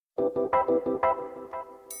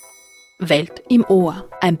Welt im Ohr,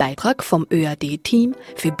 ein Beitrag vom ÖAD-Team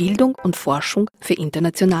für Bildung und Forschung für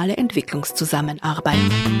internationale Entwicklungszusammenarbeit.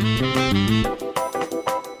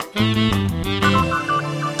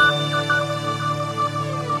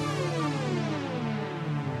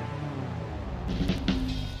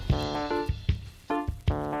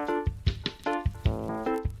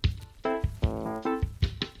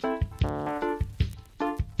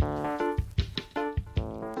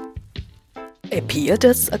 EPIR,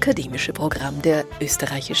 das akademische Programm der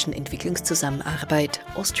österreichischen Entwicklungszusammenarbeit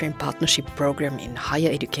Austrian Partnership Program in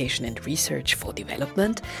Higher Education and Research for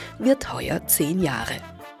Development, wird heuer 10 Jahre.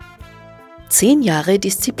 10 Jahre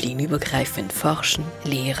disziplinübergreifend forschen,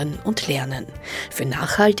 lehren und lernen für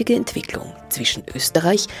nachhaltige Entwicklung zwischen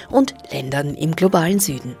Österreich und Ländern im globalen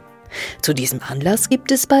Süden. Zu diesem Anlass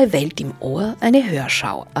gibt es bei Welt im Ohr eine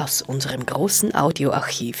Hörschau aus unserem großen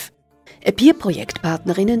Audioarchiv.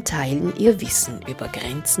 EPIR-Projektpartnerinnen teilen ihr Wissen über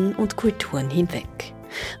Grenzen und Kulturen hinweg.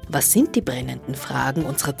 Was sind die brennenden Fragen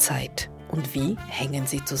unserer Zeit und wie hängen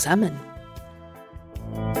sie zusammen?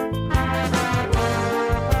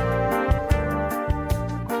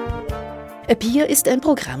 EPIR ist ein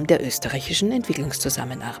Programm der österreichischen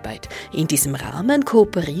Entwicklungszusammenarbeit. In diesem Rahmen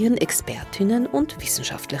kooperieren Expertinnen und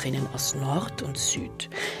Wissenschaftlerinnen aus Nord und Süd.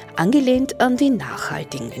 Angelehnt an die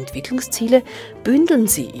nachhaltigen Entwicklungsziele bündeln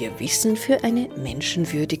sie ihr Wissen für eine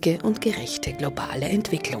menschenwürdige und gerechte globale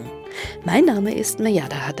Entwicklung. Mein Name ist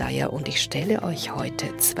Mejada Hadaya und ich stelle euch heute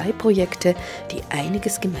 2 Projekte, die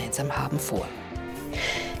einiges gemeinsam haben, vor.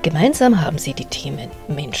 Gemeinsam haben sie die Themen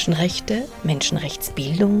Menschenrechte,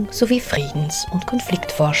 Menschenrechtsbildung sowie Friedens- und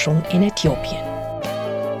Konfliktforschung in Äthiopien.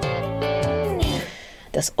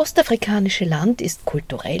 Das ostafrikanische Land ist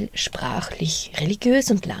kulturell, sprachlich, religiös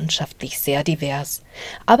und landschaftlich sehr divers,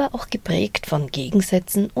 aber auch geprägt von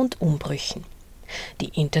Gegensätzen und Umbrüchen.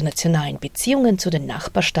 Die internationalen Beziehungen zu den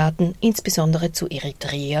Nachbarstaaten, insbesondere zu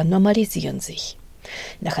Eritrea, normalisieren sich.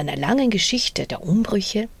 Nach einer langen Geschichte der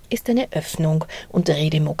Umbrüche ist eine Öffnung und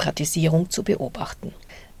Redemokratisierung zu beobachten.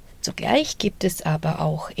 Zugleich gibt es aber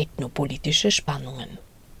auch ethnopolitische Spannungen.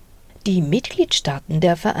 Die Mitgliedstaaten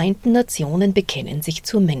der Vereinten Nationen bekennen sich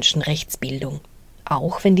zur Menschenrechtsbildung,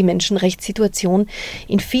 auch wenn die Menschenrechtssituation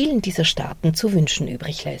in vielen dieser Staaten zu wünschen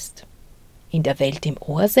übrig lässt. In der Welt im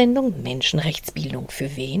Ohr-Sendung Menschenrechtsbildung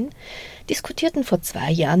für wen diskutierten vor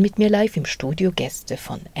 2 Jahren mit mir live im Studio Gäste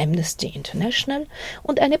von Amnesty International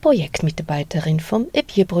und eine Projektmitarbeiterin vom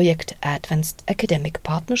EPIR-Projekt Advanced Academic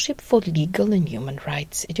Partnership for Legal and Human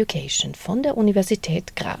Rights Education von der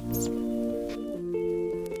Universität Graz.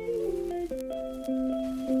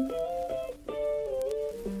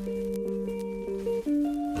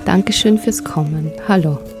 Dankeschön fürs Kommen.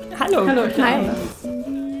 Hallo. Hallo. Hallo. Hi.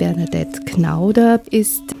 Bernadette Knauder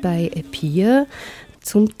ist bei EPIR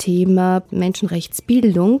zum Thema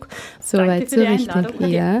Menschenrechtsbildung. Danke für die Einladung und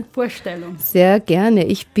ja, die Vorstellung. Sehr gerne.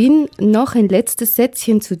 Ich bin noch ein letztes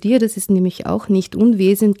Sätzchen zu dir, das ist nämlich auch nicht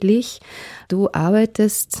unwesentlich. Du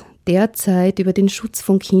arbeitest derzeit über den Schutz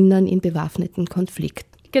von Kindern in bewaffneten Konflikten.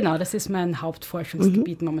 Genau, das ist mein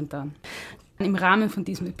Hauptforschungsgebiet momentan. Im Rahmen von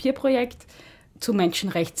diesem EPIR-Projekt zur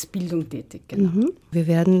Menschenrechtsbildung tätig. Genau. Wir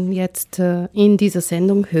werden jetzt in dieser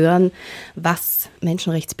Sendung hören, was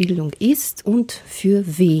Menschenrechtsbildung ist und für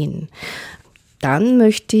wen. Dann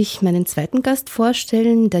möchte ich meinen zweiten Gast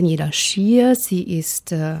vorstellen, Daniela Schier. Sie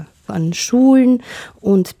ist an Schulen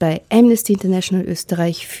und bei Amnesty International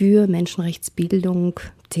Österreich für Menschenrechtsbildung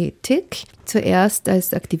tätig. Zuerst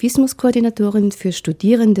als Aktivismuskoordinatorin für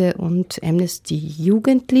Studierende und Amnesty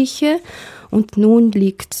Jugendliche. Und nun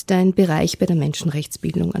liegt dein Bereich bei der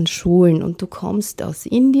Menschenrechtsbildung an Schulen. Und du kommst aus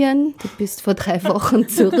Indien. Du bist vor 3 Wochen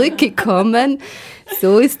zurückgekommen.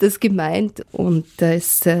 So ist das gemeint. Und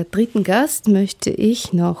als dritten Gast möchte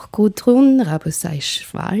ich noch Gudrun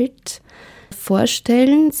Rabusai-Schwald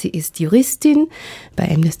vorstellen. Sie ist Juristin bei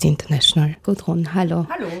Amnesty International. Gudrun, hallo.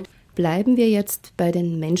 Hallo. Bleiben wir jetzt bei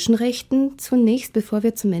den Menschenrechten zunächst, bevor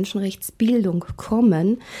wir zur Menschenrechtsbildung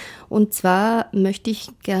kommen. Und zwar möchte ich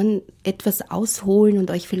gern etwas ausholen und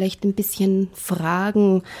euch vielleicht ein bisschen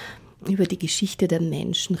fragen über die Geschichte der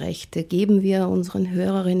Menschenrechte. Geben wir unseren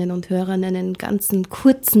Hörerinnen und Hörern einen ganzen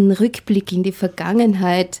kurzen Rückblick in die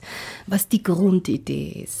Vergangenheit, was die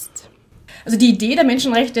Grundidee ist. Also die Idee der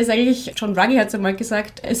Menschenrechte ist eigentlich, John Ruggie hat es einmal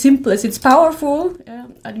gesagt, as simple as it's powerful,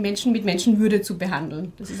 die Menschen mit Menschenwürde zu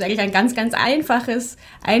behandeln. Das ist eigentlich ein ganz, ganz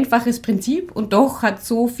einfaches Prinzip und doch hat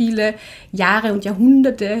so viele Jahre und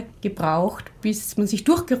Jahrhunderte gebraucht, bis man sich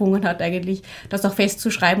durchgerungen hat eigentlich, das auch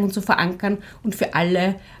festzuschreiben und zu verankern und für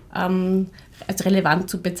alle als relevant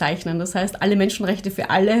zu bezeichnen. Das heißt, alle Menschenrechte für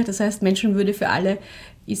alle, das heißt Menschenwürde für alle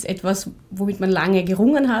ist etwas, womit man lange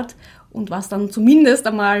gerungen hat und was dann zumindest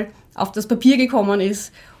einmal auf das Papier gekommen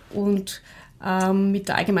ist und mit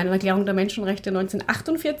der Allgemeinen Erklärung der Menschenrechte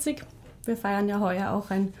 1948. Wir feiern ja heuer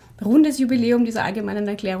auch ein rundes Jubiläum dieser Allgemeinen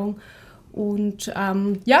Erklärung. Und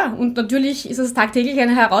und natürlich ist es tagtäglich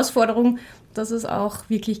eine Herausforderung, dass es auch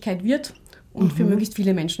Wirklichkeit wird und für möglichst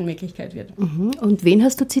viele Menschen Wirklichkeit wird. Und wen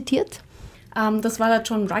hast du zitiert? Das war der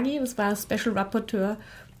John Ruggie, das war Special Rapporteur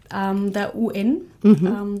der UN,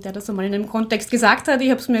 der das einmal in einem Kontext gesagt hat. Ich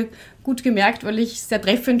habe es mir gut gemerkt, weil ich es sehr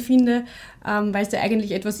treffend finde, weil es ja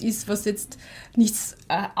eigentlich etwas ist, was jetzt nichts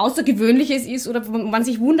Außergewöhnliches ist oder wo man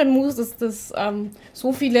sich wundern muss, dass das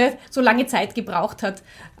so lange Zeit gebraucht hat,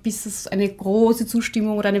 bis es eine große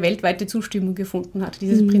Zustimmung oder eine weltweite Zustimmung gefunden hat,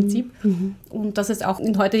 dieses Prinzip. Und dass es auch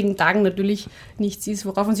in heutigen Tagen natürlich nichts ist,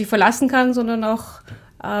 worauf man sich verlassen kann, sondern auch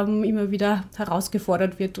immer wieder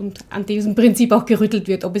herausgefordert wird und an diesem Prinzip auch gerüttelt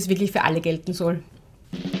wird, ob es wirklich für alle gelten soll.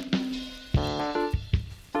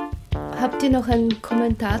 Habt ihr noch einen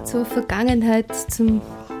Kommentar zur Vergangenheit, zum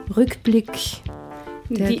Rückblick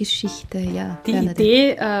der Geschichte? Ja, die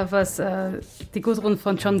Idee, was die Gudrun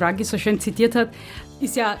von John Ruggie so schön zitiert hat,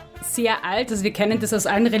 ist ja sehr alt. Also wir kennen das aus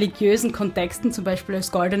allen religiösen Kontexten, zum Beispiel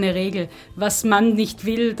als goldene Regel. Was man nicht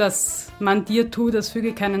will, dass man dir tut, das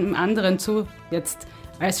füge keinem anderen zu. Jetzt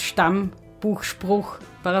als Stammbuchspruch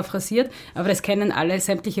paraphrasiert, aber das kennen alle,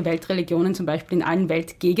 sämtliche Weltreligionen, zum Beispiel in allen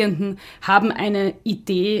Weltgegenden, haben eine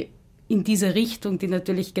Idee in diese Richtung, die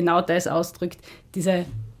natürlich genau das ausdrückt, diese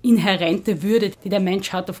inhärente Würde, die der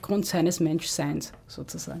Mensch hat aufgrund seines Menschseins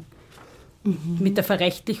sozusagen. Mit der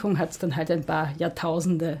Verrechtlichung hat es dann halt ein paar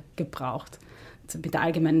Jahrtausende gebraucht. Also mit der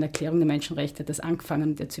Allgemeinen Erklärung der Menschenrechte hat das angefangen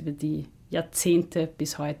und jetzt über die Jahrzehnte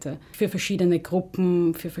bis heute für verschiedene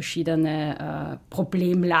Gruppen, für verschiedene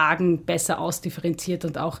Problemlagen besser ausdifferenziert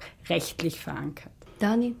und auch rechtlich verankert.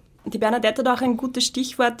 Dani? Die Bernadette hat auch ein gutes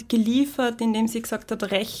Stichwort geliefert, indem sie gesagt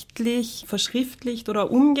hat, rechtlich, verschriftlicht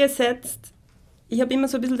oder umgesetzt. Ich habe immer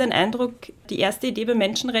so ein bisschen den Eindruck, die erste Idee bei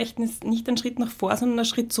Menschenrechten ist nicht ein Schritt nach vor, sondern ein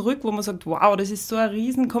Schritt zurück, wo man sagt, wow, das ist so ein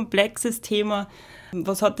riesenkomplexes Thema.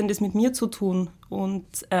 Was hat denn das mit mir zu tun? Und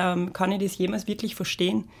kann ich das jemals wirklich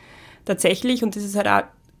verstehen? Tatsächlich, und das ist halt auch,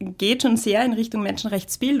 geht schon sehr in Richtung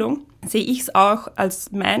Menschenrechtsbildung, sehe ich es auch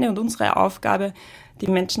als meine und unsere Aufgabe, die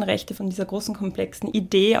Menschenrechte von dieser großen, komplexen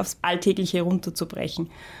Idee aufs Alltägliche herunterzubrechen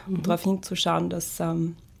und darauf hinzuschauen, dass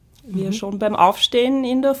wir schon beim Aufstehen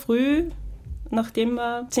in der Früh, nachdem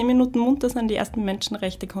wir 10 Minuten munter sind, die ersten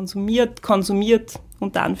Menschenrechte konsumiert,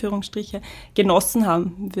 unter Anführungsstriche, genossen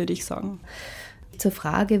haben, würde ich sagen. Zur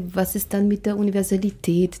Frage, was ist dann mit der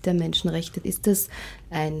Universalität der Menschenrechte? Ist das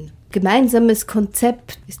ein gemeinsames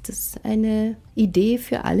Konzept? Ist das eine Idee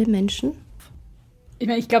für alle Menschen?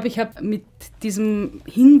 Ich glaube, ich habe mit diesem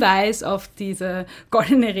Hinweis auf diese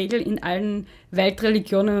goldene Regel in allen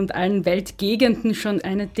Weltreligionen und allen Weltgegenden schon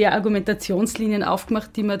eine der Argumentationslinien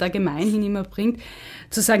aufgemacht, die man da gemeinhin immer bringt.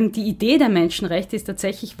 Zu sagen, die Idee der Menschenrechte ist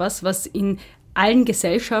tatsächlich was in allen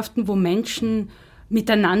Gesellschaften, wo Menschen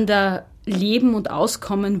miteinander leben und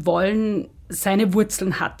auskommen wollen, seine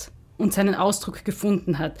Wurzeln hat und seinen Ausdruck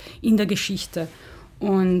gefunden hat in der Geschichte.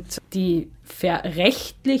 Und die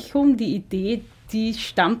Verrechtlichung, die Idee, die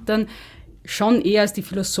stammt dann schon eher als die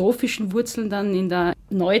philosophischen Wurzeln dann in der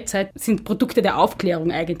Neuzeit, sind Produkte der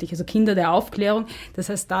Aufklärung eigentlich, also Kinder der Aufklärung. Das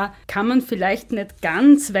heißt, da kann man vielleicht nicht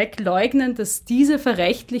ganz wegleugnen, dass diese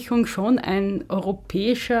Verrechtlichung schon ein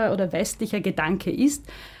europäischer oder westlicher Gedanke ist,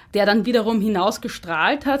 der dann wiederum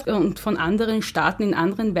hinausgestrahlt hat und von anderen Staaten in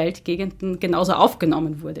anderen Weltgegenden genauso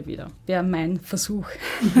aufgenommen wurde wieder. Wäre mein Versuch.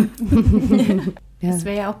 Es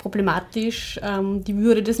wäre ja auch problematisch, die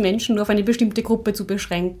Würde des Menschen nur auf eine bestimmte Gruppe zu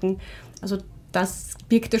beschränken. Also das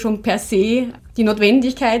birgt ja schon per se die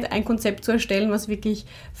Notwendigkeit, ein Konzept zu erstellen, was wirklich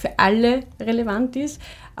für alle relevant ist.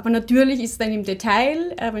 Aber natürlich ist es dann im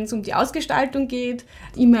Detail, wenn es um die Ausgestaltung geht,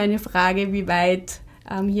 immer eine Frage, wie weit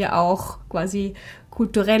hier auch quasi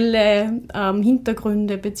kulturelle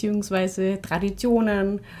Hintergründe bzw.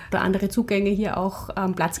 Traditionen oder andere Zugänge hier auch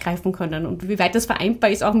Platz greifen können und wie weit das vereinbar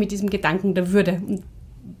ist auch mit diesem Gedanken der Würde. Und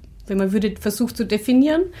wenn man Würde versucht zu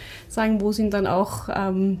definieren, sagen, wo sind dann auch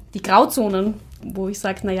die Grauzonen, wo ich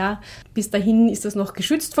sage, naja, bis dahin ist das noch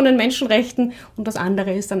geschützt von den Menschenrechten und das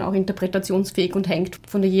andere ist dann auch interpretationsfähig und hängt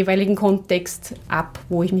von der jeweiligen Kontext ab,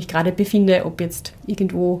 wo ich mich gerade befinde, ob jetzt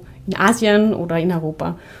irgendwo in Asien oder in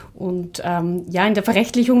Europa. Und in der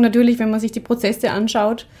Verrechtlichung natürlich, wenn man sich die Prozesse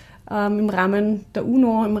anschaut, im Rahmen der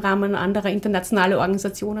UNO, im Rahmen anderer internationaler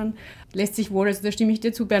Organisationen, lässt sich wohl, also da stimme ich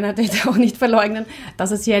dir zu, Bernadette, auch nicht verleugnen,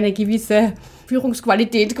 dass es hier eine gewisse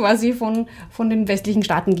Führungsqualität quasi von den westlichen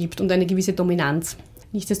Staaten gibt und eine gewisse Dominanz.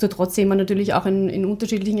 Nichtsdestotrotz sehen wir natürlich auch in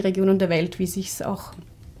unterschiedlichen Regionen der Welt, wie sich es auch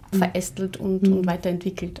verästelt und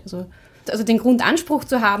weiterentwickelt. Also den Grundanspruch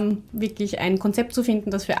zu haben, wirklich ein Konzept zu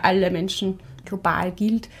finden, das für alle Menschen global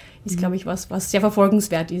gilt, ist, glaube ich, was sehr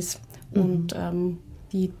verfolgenswert ist. Und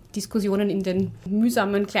die Diskussionen in den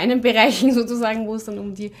mühsamen kleinen Bereichen sozusagen, wo es dann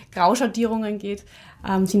um die Grauschattierungen geht,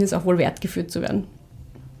 sind es auch wohl wert, geführt zu werden.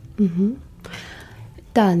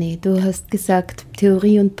 Dani, du hast gesagt,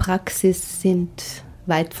 Theorie und Praxis sind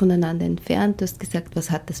weit voneinander entfernt. Du hast gesagt,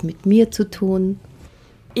 was hat das mit mir zu tun?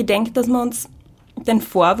 Ich denke, dass wir uns den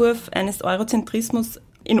Vorwurf eines Eurozentrismus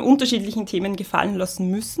in unterschiedlichen Themen gefallen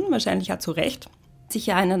lassen müssen, wahrscheinlich auch zu Recht,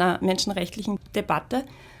 sicher in einer menschenrechtlichen Debatte.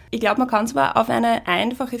 Ich glaube, man kann zwar auf eine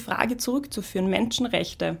einfache Frage zurückzuführen,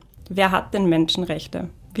 Menschenrechte. Wer hat denn Menschenrechte?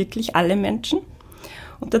 Wirklich alle Menschen?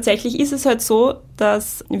 Und tatsächlich ist es halt so,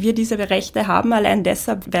 dass wir diese Rechte haben, allein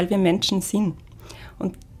deshalb, weil wir Menschen sind.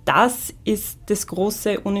 Und das ist das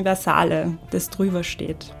große Universale, das drüber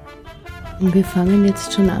steht. Und wir fangen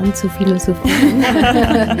jetzt schon an zu philosophieren.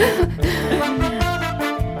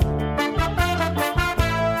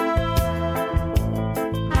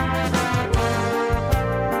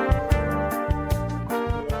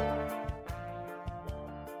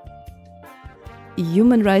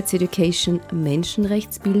 Human Rights Education,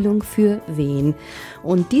 Menschenrechtsbildung für wen?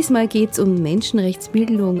 Und diesmal geht es um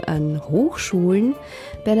Menschenrechtsbildung an Hochschulen.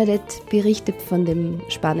 Bernadette berichtet von dem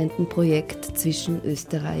spannenden Projekt zwischen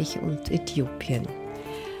Österreich und Äthiopien.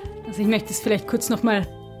 Also ich möchte es vielleicht kurz nochmal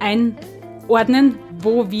einordnen,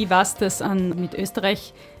 wo, wie, was das mit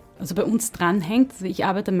Österreich, also bei uns dranhängt. Also ich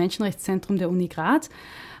arbeite am Menschenrechtszentrum der Uni Graz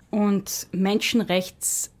und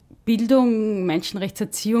Menschenrechtsbildung,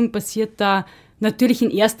 Menschenrechtserziehung basiert da natürlich in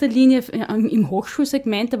erster Linie im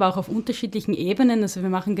Hochschulsegment, aber auch auf unterschiedlichen Ebenen. Also wir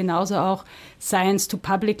machen genauso auch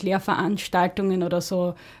Science-to-Public-Lehrveranstaltungen oder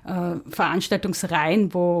so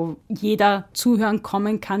Veranstaltungsreihen, wo jeder zuhören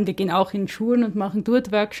kommen kann. Wir gehen auch in Schulen und machen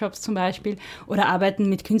dort Workshops zum Beispiel oder arbeiten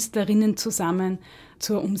mit Künstlerinnen zusammen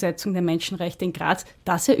zur Umsetzung der Menschenrechte in Graz,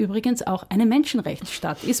 das ja übrigens auch eine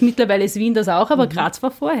Menschenrechtsstadt ist. Mittlerweile ist Wien das auch, aber Graz war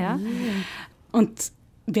vorher. Und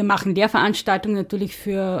wir machen Lehrveranstaltungen natürlich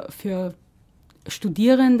für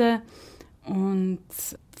Studierende und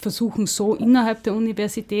versuchen so innerhalb der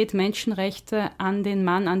Universität Menschenrechte an den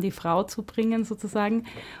Mann, an die Frau zu bringen sozusagen.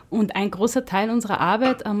 Und ein großer Teil unserer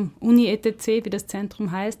Arbeit am Uni-ETC, wie das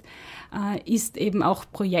Zentrum heißt, ist eben auch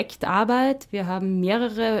Projektarbeit. Wir haben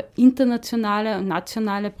mehrere internationale und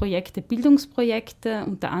nationale Projekte, Bildungsprojekte,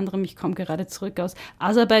 unter anderem, ich komme gerade zurück aus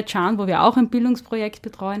Aserbaidschan, wo wir auch ein Bildungsprojekt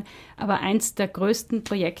betreuen. Aber eins der größten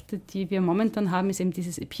Projekte, die wir momentan haben, ist eben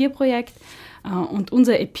dieses EPIR-Projekt. Und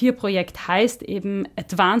unser EPIR-Projekt heißt eben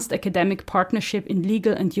Advanced Academic Partnership in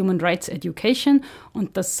Legal and Human Rights Education.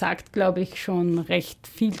 Und das sagt, glaube ich, schon recht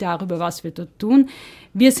viel darüber, was wir dort tun.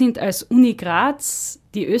 Wir sind als Uni Graz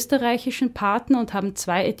die österreichischen Partner und haben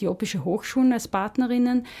 2 äthiopische Hochschulen als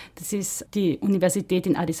Partnerinnen. Das ist die Universität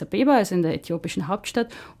in Addis Abeba, also in der äthiopischen Hauptstadt,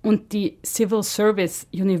 und die Civil Service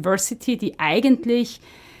University, die eigentlich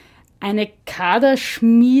eine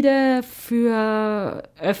Kaderschmiede für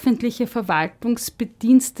öffentliche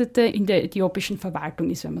Verwaltungsbedienstete in der äthiopischen Verwaltung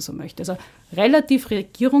ist, wenn man so möchte. Also relativ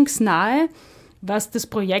regierungsnahe, was das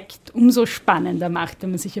Projekt umso spannender macht, wenn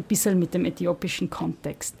man sich ein bisschen mit dem äthiopischen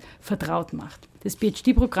Kontext vertraut macht. Das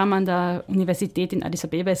PhD-Programm an der Universität in Addis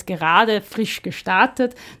Abeba ist gerade frisch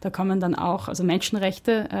gestartet. Da kommen dann auch, also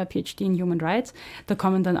Menschenrechte, PhD in Human Rights, da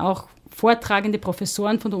kommen dann auch vortragende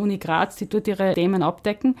Professoren von der Uni Graz, die dort ihre Themen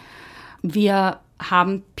abdecken. Wir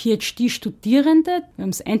haben PhD-Studierende. Wir haben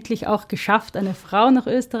es endlich auch geschafft, eine Frau nach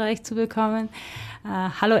Österreich zu bekommen.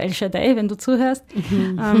 Hallo El Shaddai, wenn du zuhörst.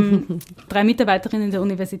 3 Mitarbeiterinnen der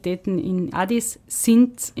Universitäten in Addis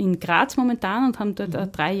sind in Graz momentan und haben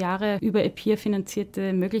dort 3 Jahre über EPIR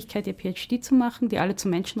finanzierte Möglichkeit, ihr PhD zu machen, die alle zu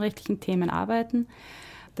menschenrechtlichen Themen arbeiten.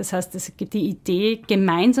 Das heißt, es gibt die Idee,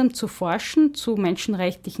 gemeinsam zu forschen zu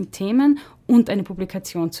menschenrechtlichen Themen und eine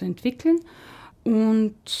Publikation zu entwickeln.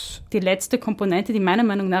 Und die letzte Komponente, die meiner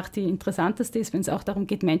Meinung nach die interessanteste ist, wenn es auch darum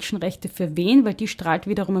geht, Menschenrechte für wen, weil die strahlt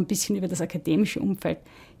wiederum ein bisschen über das akademische Umfeld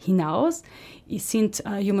hinaus, sind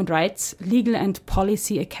Human Rights Legal and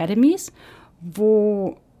Policy Academies,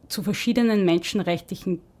 wo zu verschiedenen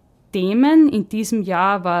menschenrechtlichen Themen, in diesem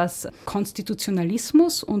Jahr war es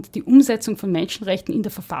Konstitutionalismus und die Umsetzung von Menschenrechten in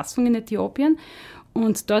der Verfassung in Äthiopien.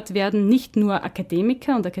 Und dort werden nicht nur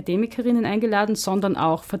Akademiker und Akademikerinnen eingeladen, sondern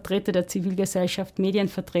auch Vertreter der Zivilgesellschaft,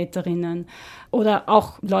 Medienvertreterinnen oder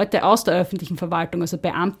auch Leute aus der öffentlichen Verwaltung, also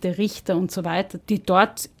Beamte, Richter und so weiter, die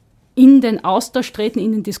dort in den Austausch treten,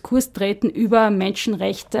 in den Diskurs treten über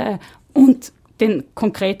Menschenrechte und den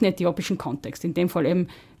konkreten äthiopischen Kontext. In dem Fall eben,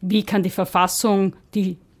 wie kann die Verfassung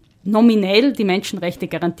die nominell die Menschenrechte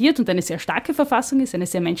garantiert und eine sehr starke Verfassung ist, eine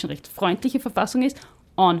sehr menschenrechtsfreundliche Verfassung ist,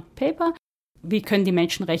 on paper. Wie können die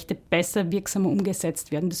Menschenrechte besser, wirksamer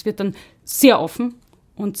umgesetzt werden? Das wird dann sehr offen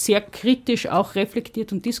und sehr kritisch auch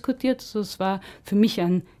reflektiert und diskutiert. Also es war für mich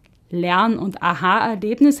ein Lern- und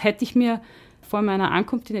Aha-Erlebnis. Hätte ich mir vor meiner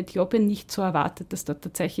Ankunft in Äthiopien nicht so erwartet, dass dort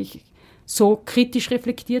tatsächlich so kritisch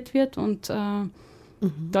reflektiert wird. Und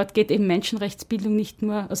dort geht eben Menschenrechtsbildung nicht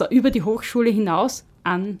nur, also über die Hochschule hinaus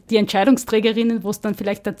an die Entscheidungsträgerinnen, wo es dann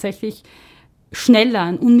vielleicht tatsächlich schneller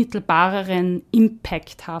einen unmittelbareren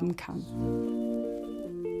Impact haben kann.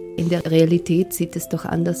 In der Realität sieht es doch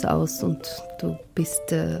anders aus und du bist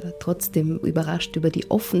trotzdem überrascht über die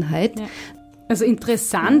Offenheit. Ja. Also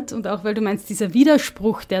interessant und auch, weil du meinst, dieser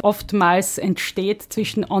Widerspruch, der oftmals entsteht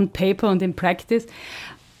zwischen on paper und in practice.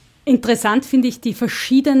 Interessant finde ich die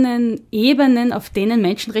verschiedenen Ebenen, auf denen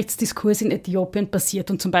Menschenrechtsdiskurs in Äthiopien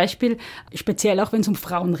passiert und zum Beispiel speziell auch, wenn es um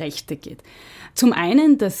Frauenrechte geht. Zum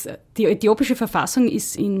einen, die äthiopische Verfassung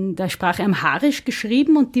ist in der Sprache Amharisch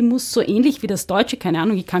geschrieben und die muss so ähnlich wie das Deutsche, keine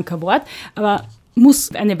Ahnung, ich kann kein Wort, aber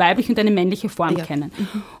muss eine weibliche und eine männliche Form kennen.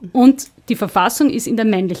 Und die Verfassung ist in der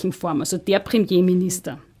männlichen Form, also der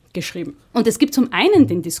Premierminister, geschrieben. Und es gibt zum einen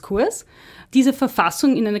den Diskurs, diese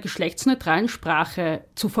Verfassung in einer geschlechtsneutralen Sprache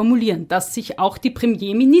zu formulieren, dass sich auch die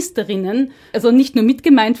Premierministerinnen also nicht nur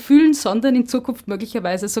mitgemeint fühlen, sondern in Zukunft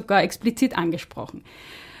möglicherweise sogar explizit angesprochen.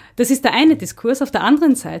 Das ist der eine Diskurs. Auf der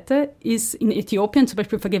anderen Seite ist in Äthiopien zum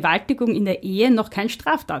Beispiel Vergewaltigung in der Ehe noch kein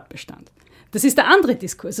Straftatbestand. Das ist der andere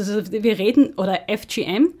Diskurs. Also wir reden, oder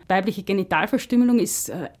FGM, weibliche Genitalverstümmelung,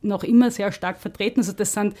 ist noch immer sehr stark vertreten. Also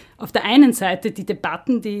das sind auf der einen Seite die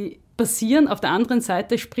Debatten, die passieren, auf der anderen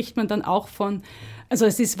Seite spricht man dann auch von, also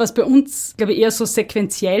es ist, was bei uns, glaube ich, eher so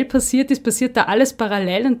sequenziell passiert ist, passiert da alles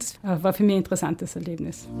parallel und das war für mich ein interessantes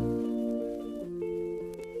Erlebnis.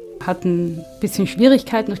 Hatten ein bisschen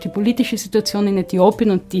Schwierigkeiten durch die politische Situation in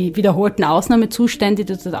Äthiopien und die wiederholten Ausnahmezustände,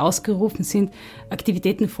 die dort ausgerufen sind,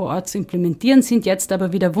 Aktivitäten vor Ort zu implementieren, sind jetzt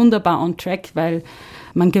aber wieder wunderbar on track, weil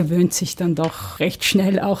man gewöhnt sich dann doch recht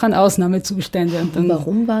schnell auch an Ausnahmezustände. Und dann,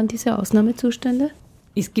 warum waren diese Ausnahmezustände?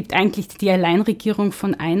 Es gibt eigentlich die Alleinregierung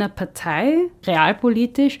von einer Partei,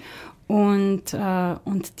 realpolitisch, und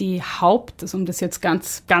die also um das jetzt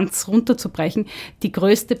ganz runterzubrechen, die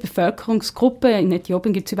größte Bevölkerungsgruppe, in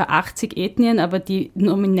Äthiopien gibt es über 80 Ethnien, aber die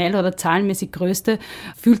nominell oder zahlenmäßig größte,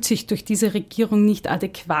 fühlt sich durch diese Regierung nicht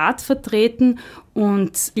adäquat vertreten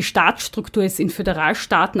und die Staatsstruktur ist in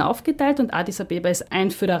Föderalstaaten aufgeteilt und Addis Abeba ist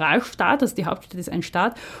ein Föderalstaat, also die Hauptstadt ist ein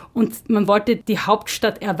Staat und man wollte die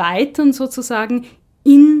Hauptstadt erweitern sozusagen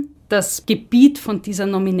in das Gebiet von dieser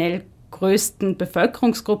nominell größten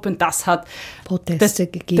Bevölkerungsgruppe und das hat Proteste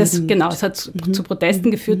gegeben. Es hat zu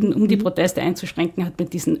Protesten geführt und um die Proteste einzuschränken, hat man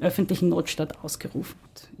diesen öffentlichen Notstand ausgerufen.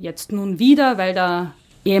 Und jetzt nun wieder, weil der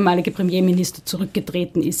ehemalige Premierminister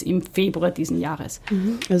zurückgetreten ist im Februar diesen Jahres.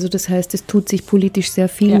 Also das heißt, es tut sich politisch sehr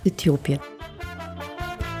viel in Äthiopien.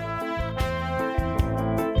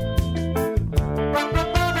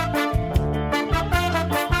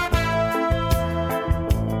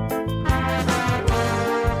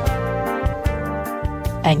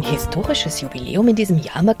 Ein historisches Jubiläum in diesem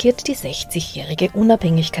Jahr markiert die 60-jährige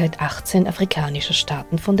Unabhängigkeit 18 afrikanischer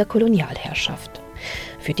Staaten von der Kolonialherrschaft.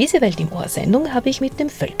 Für diese Welt im Ohr-Sendung habe ich mit dem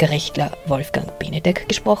Völkerrechtler Wolfgang Benedek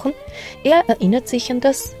gesprochen. Er erinnert sich an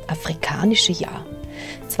das afrikanische Jahr.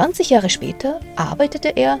 20 Jahre später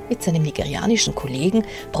arbeitete er mit seinem nigerianischen Kollegen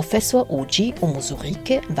Professor Oji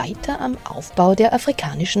Omosurike weiter am Aufbau der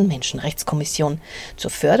Afrikanischen Menschenrechtskommission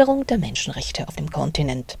zur Förderung der Menschenrechte auf dem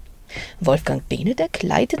Kontinent. Wolfgang Benedek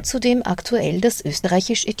leitet zudem aktuell das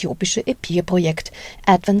österreichisch-äthiopische EPIR-Projekt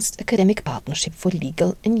Advanced Academic Partnership for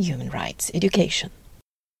Legal and Human Rights Education.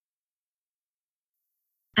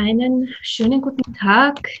 Einen schönen guten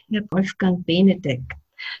Tag, Herr Wolfgang Benedek.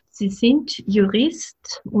 Sie sind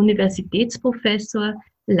Jurist, Universitätsprofessor,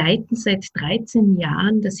 leiten seit 13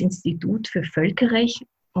 Jahren das Institut für Völkerrecht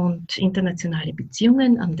und internationale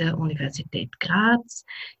Beziehungen an der Universität Graz,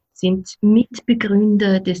 sind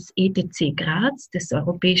Mitbegründer des ETC Graz, des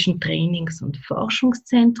Europäischen Trainings- und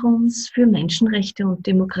Forschungszentrums für Menschenrechte und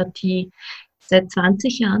Demokratie. Seit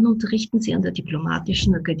 20 Jahren unterrichten Sie an der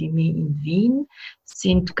Diplomatischen Akademie in Wien,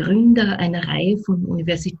 sind Gründer einer Reihe von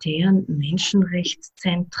universitären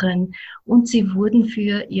Menschenrechtszentren und Sie wurden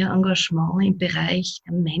für Ihr Engagement im Bereich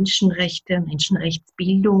Menschenrechte,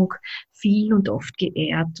 Menschenrechtsbildung viel und oft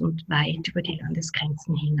geehrt und weit über die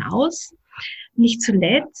Landesgrenzen hinaus. Nicht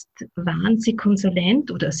zuletzt waren Sie Konsulent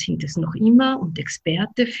oder sind es noch immer und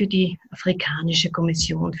Experte für die Afrikanische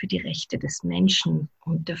Kommission für die Rechte des Menschen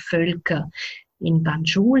und der Völker. in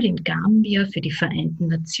Banjul in Gambia, für die Vereinten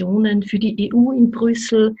Nationen, für die EU in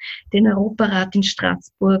Brüssel, den Europarat in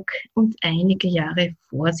Straßburg und einige Jahre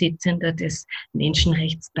Vorsitzender des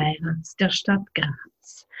Menschenrechtsbeirats der Stadt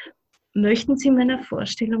Graz. Möchten Sie meiner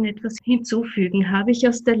Vorstellung etwas hinzufügen? Habe ich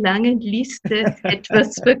aus der langen Liste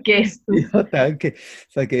etwas vergessen? Ja, danke.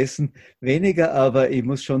 Vergessen weniger, aber ich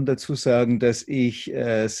muss schon dazu sagen, dass ich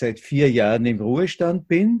seit 4 Jahren im Ruhestand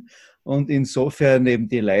bin und insofern eben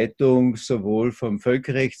die Leitung sowohl vom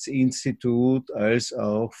Völkerrechtsinstitut als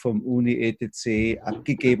auch vom Uni-ETC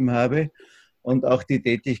abgegeben habe. Und auch die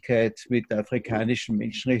Tätigkeit mit der Afrikanischen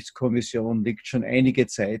Menschenrechtskommission liegt schon einige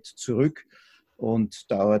Zeit zurück und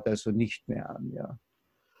dauert also nicht mehr an, ja.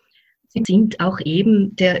 Sie sind auch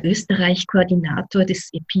eben der Österreich-Koordinator des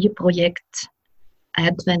EPIR-Projekts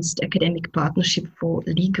Advanced Academic Partnership for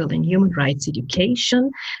Legal and Human Rights Education.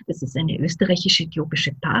 Das ist eine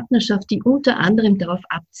österreichisch-äthiopische Partnerschaft, die unter anderem darauf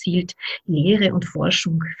abzielt, Lehre und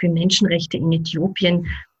Forschung für Menschenrechte in Äthiopien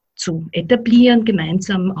zu etablieren,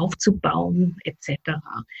 gemeinsam aufzubauen etc.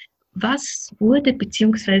 Was wurde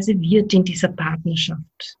bzw. wird in dieser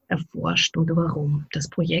Partnerschaft erforscht und warum? Das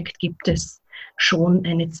Projekt gibt es schon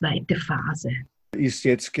eine zweite Phase. Ist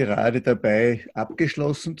jetzt gerade dabei,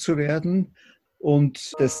 abgeschlossen zu werden.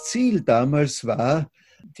 Und das Ziel damals war,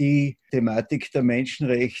 die Thematik der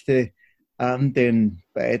Menschenrechte an den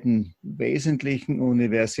beiden wesentlichen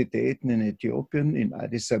Universitäten in Äthiopien, in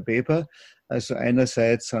Addis Abeba, also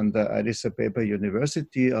einerseits an der Addis Abeba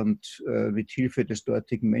University und mit Hilfe des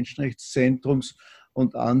dortigen Menschenrechtszentrums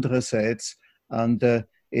und andererseits an der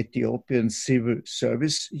Ethiopian Civil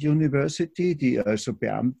Service University, die also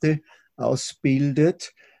Beamte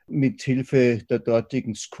ausbildet, mit Hilfe der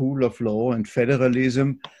dortigen School of Law and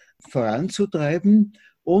Federalism voranzutreiben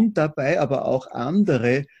und dabei aber auch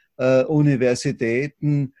andere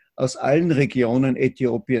Universitäten aus allen Regionen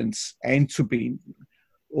Äthiopiens einzubinden.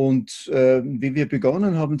 Und wie wir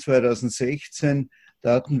begonnen haben 2016,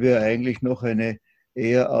 da hatten wir eigentlich noch eine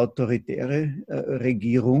eher autoritäre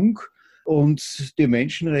Regierung und die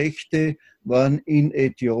Menschenrechte waren in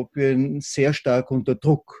Äthiopien sehr stark unter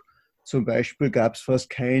Druck. Zum Beispiel gab es fast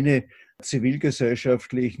keine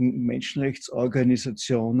zivilgesellschaftlichen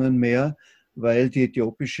Menschenrechtsorganisationen mehr, weil die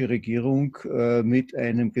äthiopische Regierung mit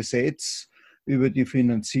einem Gesetz über die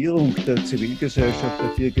Finanzierung der Zivilgesellschaft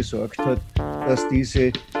dafür gesorgt hat, dass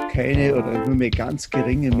diese keine oder nur mehr ganz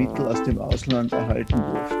geringe Mittel aus dem Ausland erhalten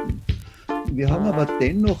durften. Wir haben aber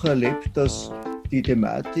dennoch erlebt, dass die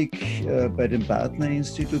Thematik bei den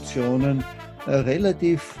Partnerinstitutionen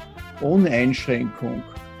relativ ohne Einschränkung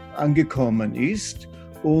angekommen ist.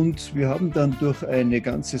 Und wir haben dann durch eine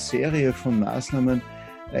ganze Serie von Maßnahmen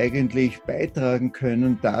eigentlich beitragen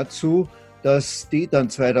können dazu, dass die dann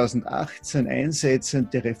 2018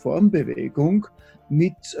 einsetzende Reformbewegung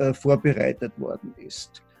mit vorbereitet worden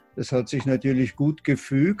ist. Das hat sich natürlich gut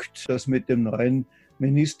gefügt, dass mit dem neuen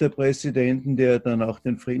Ministerpräsidenten, der dann auch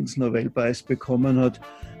den Friedensnobelpreis bekommen hat,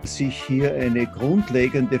 sich hier eine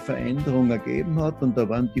grundlegende Veränderung ergeben hat. Und da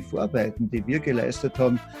waren die Vorarbeiten, die wir geleistet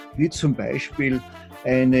haben, wie zum Beispiel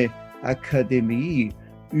eine Akademie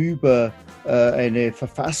über eine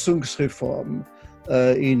Verfassungsreform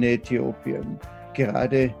in Äthiopien,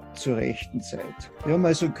 gerade zur rechten Zeit. Wir haben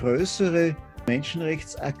also größere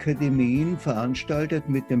Menschenrechtsakademien veranstaltet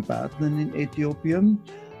mit den Partnern in Äthiopien,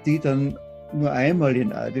 die dann nur einmal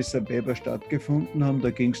in Addis Abeba stattgefunden haben.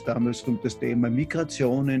 Da ging es damals um das Thema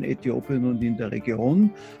Migration in Äthiopien und in der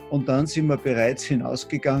Region. Und dann sind wir bereits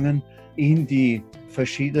hinausgegangen in die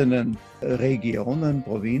verschiedenen Regionen,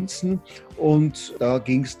 Provinzen. Und da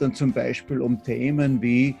ging es dann zum Beispiel um Themen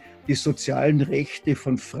wie die sozialen Rechte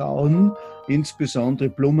von Frauen, insbesondere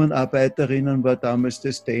Blumenarbeiterinnen war damals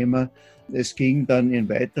das Thema. Es ging dann in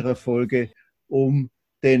weiterer Folge um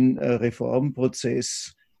den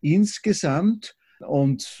Reformprozess insgesamt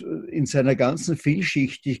und in seiner ganzen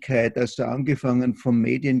Vielschichtigkeit, also angefangen vom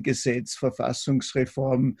Mediengesetz,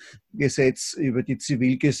 Verfassungsreform, Gesetz über die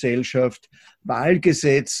Zivilgesellschaft,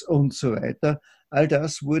 Wahlgesetz und so weiter. All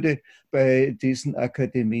das wurde bei diesen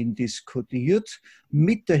Akademien diskutiert,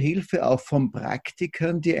 mit der Hilfe auch von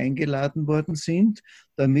Praktikern, die eingeladen worden sind,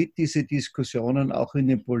 damit diese Diskussionen auch in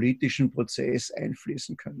den politischen Prozess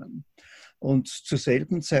einfließen können. Und zur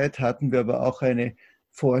selben Zeit hatten wir aber auch eine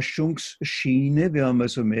Forschungsschiene. Wir haben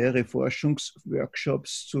also mehrere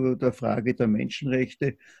Forschungsworkshops zu der Frage der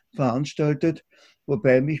Menschenrechte veranstaltet,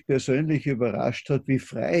 wobei mich persönlich überrascht hat, wie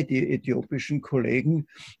frei die äthiopischen Kollegen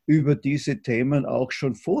über diese Themen auch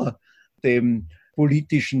schon vor dem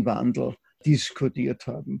politischen Wandel diskutiert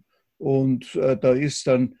haben. Und da ist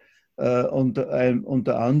dann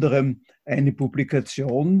unter anderem eine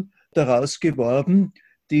Publikation daraus geworden,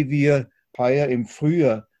 die wir heuer im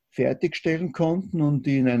Frühjahr fertigstellen konnten und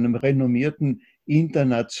die in einem renommierten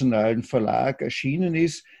internationalen Verlag erschienen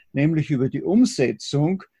ist, nämlich über die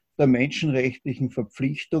Umsetzung der menschenrechtlichen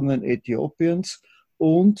Verpflichtungen Äthiopiens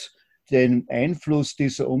und den Einfluss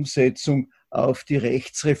dieser Umsetzung auf die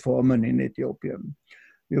Rechtsreformen in Äthiopien.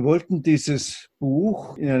 Wir wollten dieses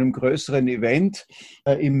Buch in einem größeren Event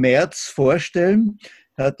im März vorstellen,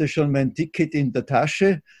 hatte schon mein Ticket in der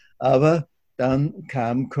Tasche, aber dann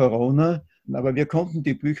kam Corona. Aber wir konnten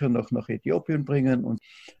die Bücher noch nach Äthiopien bringen. Und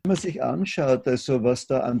wenn man sich anschaut, also was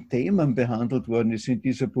da an Themen behandelt worden ist in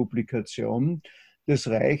dieser Publikation, das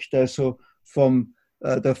reicht also von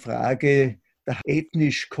der Frage der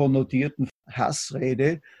ethnisch konnotierten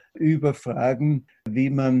Hassrede über Fragen, wie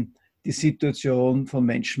man die Situation von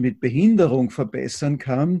Menschen mit Behinderung verbessern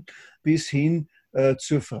kann, bis hin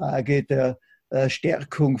zur Frage der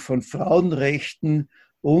Stärkung von Frauenrechten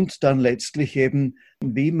und dann letztlich eben,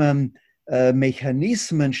 wie man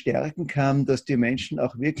Mechanismen stärken kann, dass die Menschen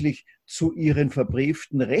auch wirklich zu ihren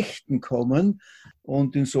verbrieften Rechten kommen.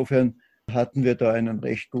 Und insofern hatten wir da einen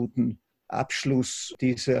recht guten Abschluss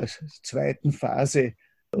dieser zweiten Phase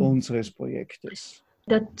unseres Projektes.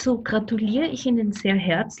 Dazu gratuliere ich Ihnen sehr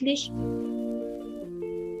herzlich.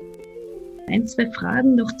 Ein, zwei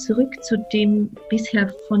Fragen noch zurück zu dem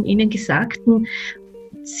bisher von Ihnen Gesagten.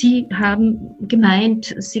 Sie haben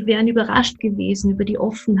gemeint, Sie wären überrascht gewesen über die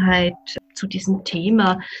Offenheit zu diesem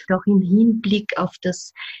Thema, auch im Hinblick auf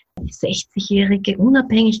das 60-jährige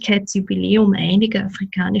Unabhängigkeitsjubiläum einiger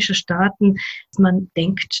afrikanischer Staaten. Man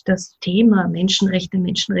denkt, das Thema Menschenrechte,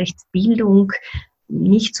 Menschenrechtsbildung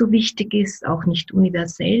nicht so wichtig ist, auch nicht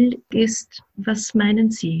universell ist. Was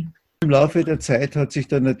meinen Sie? Im Laufe der Zeit hat sich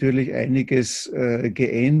da natürlich einiges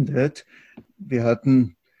geändert. Wir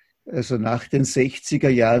hatten also nach den 60er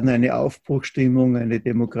Jahren eine Aufbruchsstimmung, eine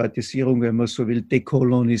Demokratisierung, wenn man so will,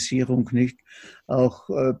 Dekolonisierung, nicht? Auch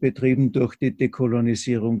betrieben durch die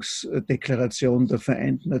Dekolonisierungsdeklaration der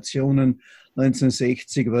Vereinten Nationen.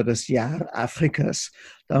 1960 war das Jahr Afrikas.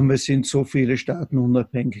 Damals sind so viele Staaten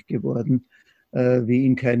unabhängig geworden wie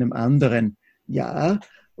in keinem anderen Jahr.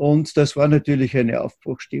 Und das war natürlich eine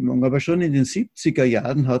Aufbruchsstimmung. Aber schon in den 70er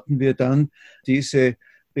Jahren hatten wir dann diese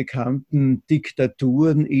bekannten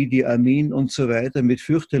Diktaturen, Idi Amin und so weiter, mit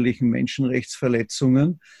fürchterlichen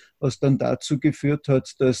Menschenrechtsverletzungen, was dann dazu geführt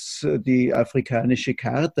hat, dass die afrikanische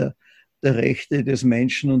Charta der Rechte des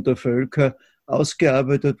Menschen und der Völker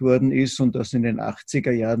ausgearbeitet worden ist und dass in den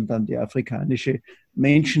 80er Jahren dann die afrikanische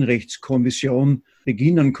Menschenrechtskommission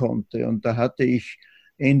beginnen konnte. Und da hatte ich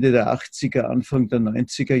Ende der 80er, Anfang der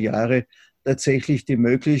 90er Jahre tatsächlich die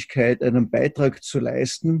Möglichkeit, einen Beitrag zu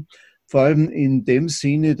leisten, vor allem in dem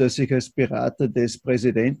Sinne, dass ich als Berater des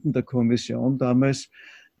Präsidenten der Kommission damals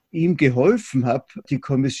ihm geholfen habe, die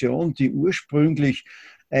Kommission, die ursprünglich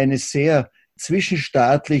eine sehr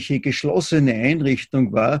zwischenstaatliche, geschlossene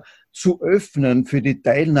Einrichtung war, zu öffnen für die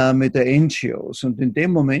Teilnahme der NGOs. Und in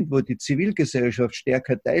dem Moment, wo die Zivilgesellschaft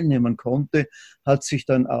stärker teilnehmen konnte, hat sich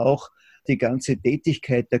dann auch die ganze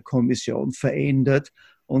Tätigkeit der Kommission verändert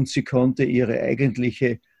und sie konnte ihre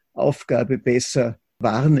eigentliche Aufgabe besser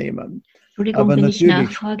wahrnehmen. Entschuldigung, wenn ich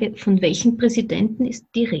nachfrage, von welchem Präsidenten ist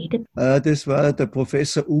die Rede? Das war der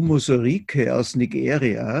Professor Umo Sorike aus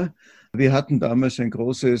Nigeria. Wir hatten damals ein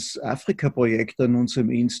großes Afrika-Projekt an unserem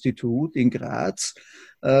Institut in Graz,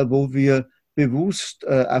 wo wir bewusst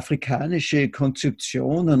afrikanische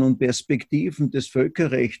Konzeptionen und Perspektiven des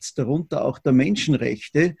Völkerrechts, darunter auch der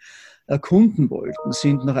Menschenrechte, erkunden wollten,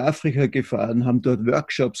 sind nach Afrika gefahren, haben dort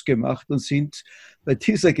Workshops gemacht und sind bei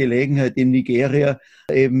dieser Gelegenheit in Nigeria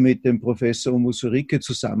eben mit dem Professor Umo Sorike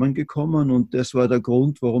zusammengekommen. Und das war der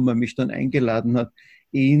Grund, warum er mich dann eingeladen hat,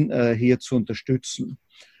 ihn hier zu unterstützen.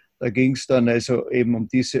 Da ging es dann also eben um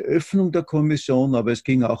diese Öffnung der Kommission, aber es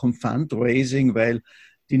ging auch um Fundraising, weil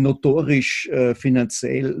die notorisch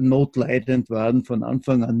finanziell notleidend waren, von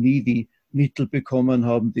Anfang an nie die Mittel bekommen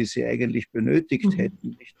haben, die sie eigentlich benötigt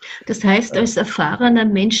hätten. Das heißt, als erfahrener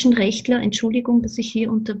Menschenrechtler, Entschuldigung, dass ich hier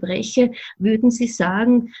unterbreche, würden Sie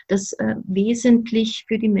sagen, dass wesentlich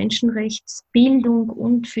für die Menschenrechtsbildung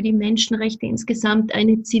und für die Menschenrechte insgesamt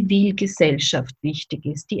eine Zivilgesellschaft wichtig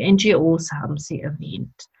ist? Die NGOs haben Sie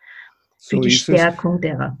erwähnt, für die Stärkung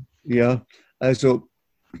derer. Ja, also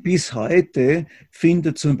bis heute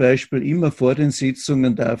findet zum Beispiel immer vor den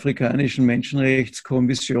Sitzungen der Afrikanischen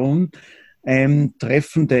Menschenrechtskommission ein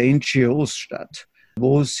Treffen der NGOs statt,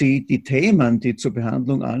 wo sie die Themen, die zur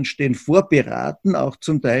Behandlung anstehen, vorberaten, auch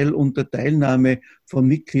zum Teil unter Teilnahme von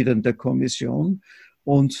Mitgliedern der Kommission.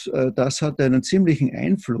 Und das hat einen ziemlichen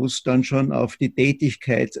Einfluss dann schon auf die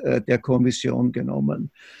Tätigkeit der Kommission genommen.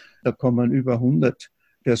 Da kommen über 100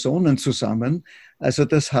 Personen zusammen. Also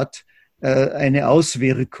das hat eine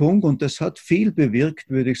Auswirkung und das hat viel bewirkt,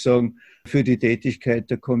 würde ich sagen, für die Tätigkeit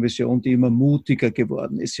der Kommission, die immer mutiger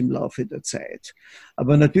geworden ist im Laufe der Zeit.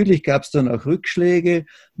 Aber natürlich gab es dann auch Rückschläge,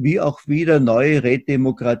 wie auch wieder neue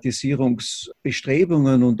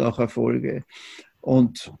Redemokratisierungsbestrebungen und auch Erfolge.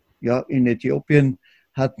 Und ja, in Äthiopien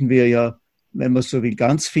hatten wir ja, wenn man so will,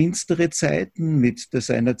 ganz finstere Zeiten mit der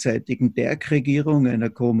seinerzeitigen Derg-Regierung,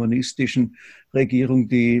 einer kommunistischen Regierung,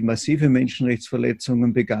 die massive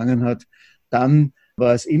Menschenrechtsverletzungen begangen hat. Dann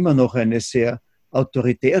war es immer noch eine sehr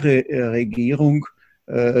autoritäre Regierung,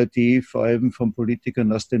 die vor allem von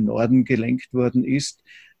Politikern aus dem Norden gelenkt worden ist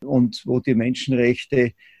und wo die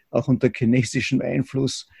Menschenrechte auch unter chinesischem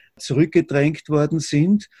Einfluss zurückgedrängt worden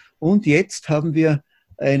sind. Und jetzt haben wir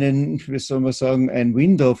einen, wie soll man sagen, ein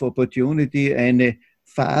Window of Opportunity, eine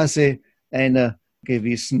Phase einer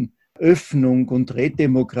gewissen Öffnung und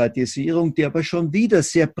Redemokratisierung, die aber schon wieder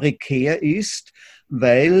sehr prekär ist,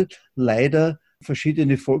 weil leider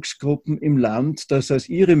verschiedene Volksgruppen im Land das als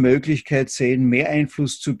ihre Möglichkeit sehen, mehr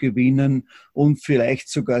Einfluss zu gewinnen und vielleicht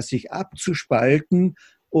sogar sich abzuspalten.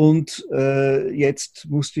 Und jetzt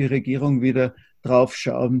muss die Regierung wieder drauf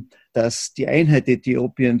schauen, dass die Einheit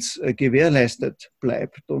Äthiopiens gewährleistet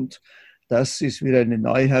bleibt. Und das ist wieder eine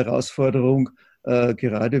neue Herausforderung,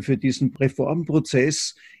 gerade für diesen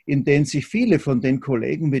Reformprozess, in den sich viele von den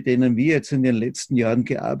Kollegen, mit denen wir jetzt in den letzten Jahren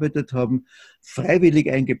gearbeitet haben, freiwillig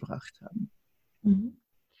eingebracht haben.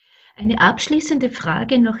 Eine abschließende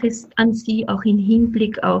Frage noch ist an Sie, auch im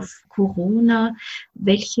Hinblick auf Corona.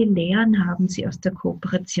 Welche Lehren haben Sie aus der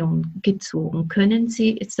Kooperation gezogen? Können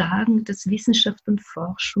Sie sagen, dass Wissenschaft und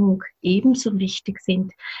Forschung ebenso wichtig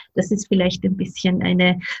sind? Das ist vielleicht ein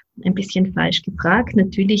bisschen falsch gefragt.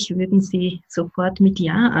 Natürlich würden Sie sofort mit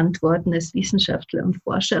Ja antworten als Wissenschaftler und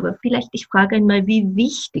Forscher, aber vielleicht ich frage einmal, wie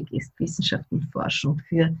wichtig ist Wissenschaft und Forschung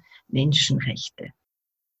für Menschenrechte?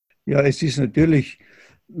 Ja, es ist natürlich,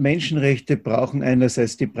 Menschenrechte brauchen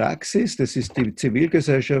einerseits die Praxis, das ist die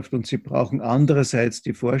Zivilgesellschaft, und sie brauchen andererseits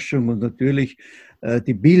die Forschung und natürlich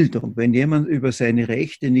die Bildung. Wenn jemand über seine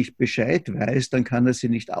Rechte nicht Bescheid weiß, dann kann er sie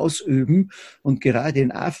nicht ausüben. Und gerade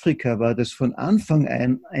in Afrika war das von Anfang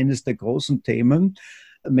an eines der großen Themen,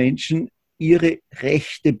 Menschen ihre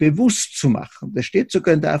Rechte bewusst zu machen. Das steht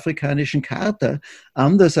sogar in der afrikanischen Charta,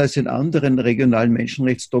 anders als in anderen regionalen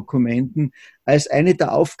Menschenrechtsdokumenten, als eine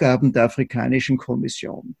der Aufgaben der Afrikanischen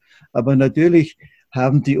Kommission. Aber natürlich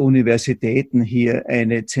haben die Universitäten hier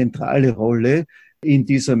eine zentrale Rolle in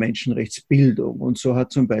dieser Menschenrechtsbildung. Und so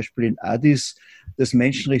hat zum Beispiel in Addis das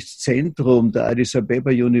Menschenrechtszentrum der Addis Abeba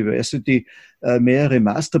University mehrere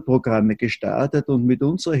Masterprogramme gestartet und mit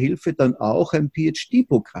unserer Hilfe dann auch ein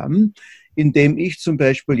PhD-Programm, in dem ich zum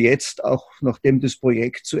Beispiel jetzt, auch nachdem das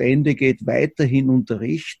Projekt zu Ende geht, weiterhin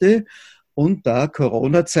unterrichte. Und da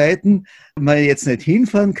Corona-Zeiten man jetzt nicht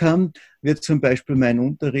hinfahren kann, wird zum Beispiel mein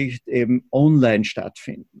Unterricht eben online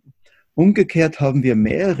stattfinden. Umgekehrt haben wir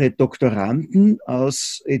mehrere Doktoranden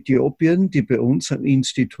aus Äthiopien, die bei uns am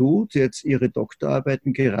Institut jetzt ihre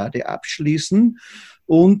Doktorarbeiten gerade abschließen.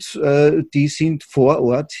 Und die sind vor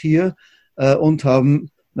Ort hier und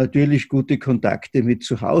haben natürlich gute Kontakte mit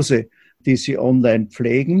zu Hause, die sie online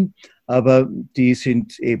pflegen, aber die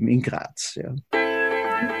sind eben in Graz. Ja.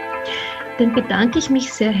 Dann bedanke ich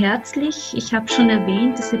mich sehr herzlich. Ich habe schon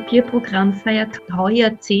erwähnt, das EPIR-Programm feiert heuer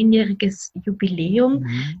 10-jähriges Jubiläum.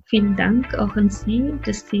 Vielen Dank auch an Sie,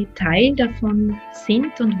 dass Sie Teil davon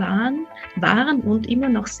sind und waren und immer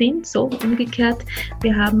noch sind. So umgekehrt,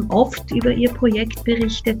 wir haben oft über Ihr Projekt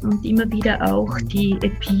berichtet und immer wieder auch die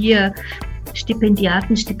EPIR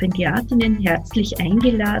Stipendiaten, Stipendiatinnen herzlich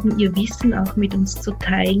eingeladen, ihr Wissen auch mit uns zu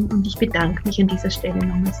teilen. Und ich bedanke mich an dieser Stelle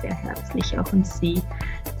nochmal sehr herzlich auch an Sie,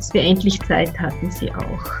 dass wir endlich Zeit hatten, Sie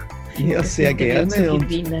auch. Ja, sehr gerne. Und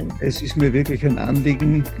es ist mir wirklich ein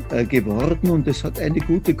Anliegen geworden und es hat eine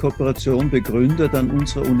gute Kooperation begründet an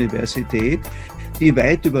unserer Universität, die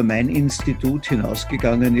weit über mein Institut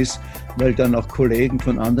hinausgegangen ist, weil dann auch Kollegen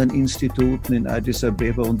von anderen Instituten in Addis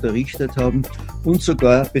Abeba unterrichtet haben und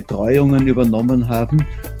sogar Betreuungen übernommen haben.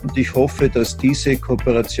 Und ich hoffe, dass diese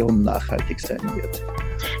Kooperation nachhaltig sein wird.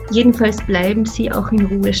 Jedenfalls bleiben Sie auch im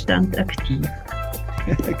Ruhestand aktiv.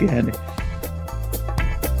 Gerne.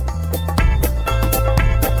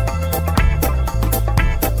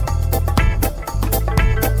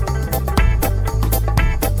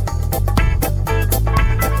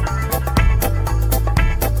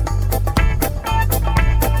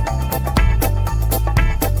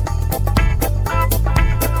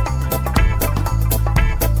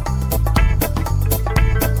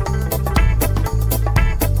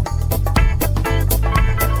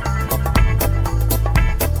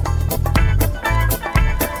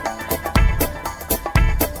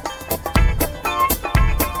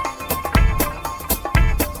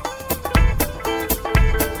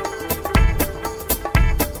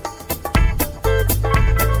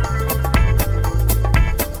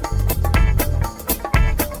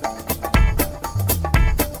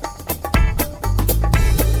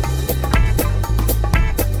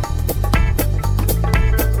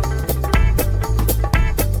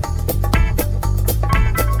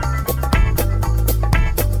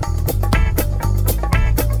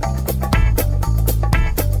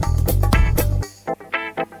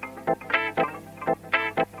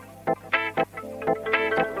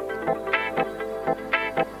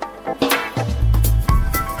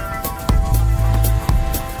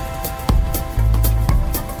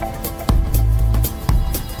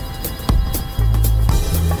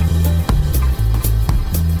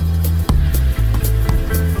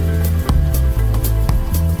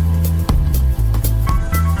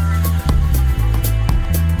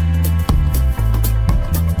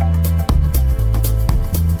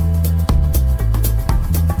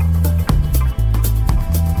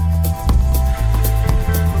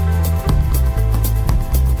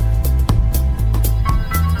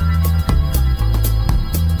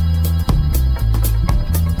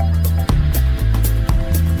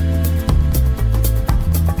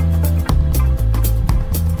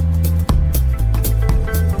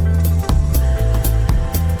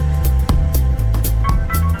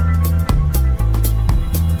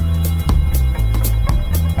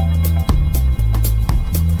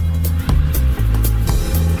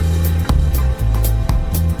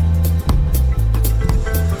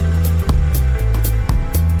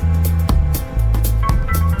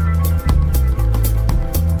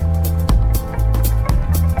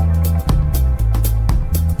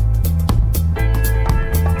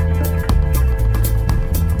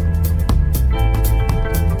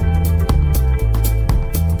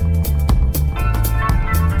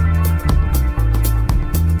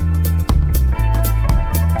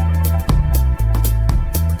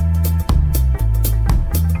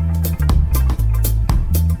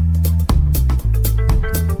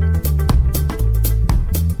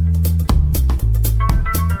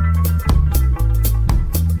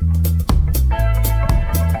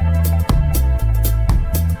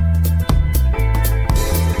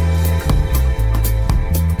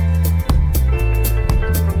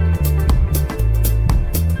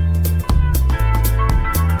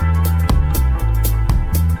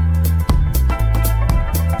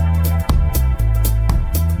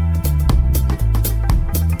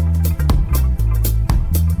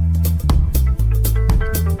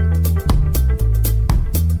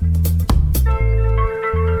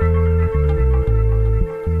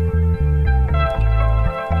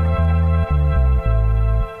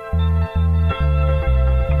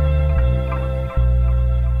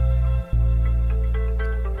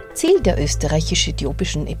 Ziel der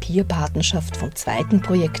österreichisch-äthiopischen EPIR-Partnerschaft vom zweiten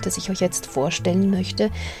Projekt, das ich euch jetzt vorstellen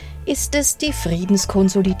möchte, ist es, die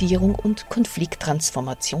Friedenskonsolidierung und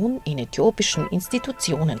Konflikttransformation in äthiopischen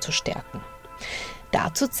Institutionen zu stärken.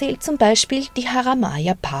 Dazu zählt zum Beispiel die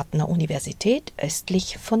Haramaya Partneruniversität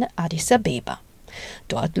östlich von Addis Abeba.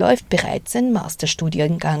 Dort läuft bereits ein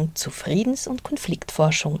Masterstudiengang zu Friedens- und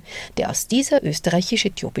Konfliktforschung, der aus dieser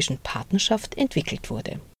österreichisch-äthiopischen Partnerschaft entwickelt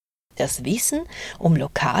wurde. Das Wissen um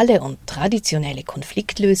lokale und traditionelle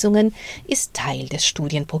Konfliktlösungen ist Teil des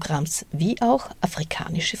Studienprogramms, wie auch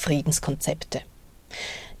afrikanische Friedenskonzepte.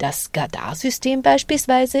 Das Gadar-System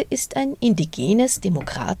beispielsweise ist ein indigenes,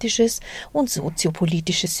 demokratisches und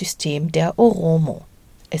soziopolitisches System der Oromo.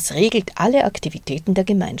 Es regelt alle Aktivitäten der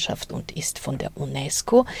Gemeinschaft und ist von der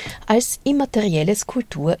UNESCO als immaterielles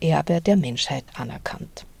Kulturerbe der Menschheit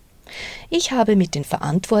anerkannt. Ich habe mit den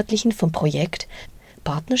Verantwortlichen vom Projekt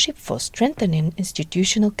Partnership for Strengthening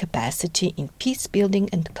Institutional Capacity in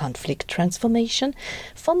Peacebuilding and Conflict Transformation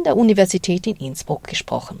von der Universität in Innsbruck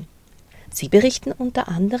gesprochen. Sie berichten unter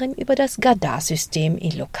anderem über das Gadar-System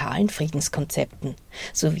in lokalen Friedenskonzepten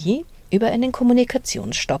sowie über einen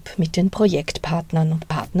Kommunikationsstopp mit den Projektpartnern und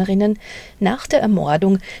Partnerinnen nach der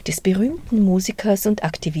Ermordung des berühmten Musikers und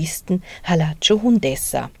Aktivisten Halacho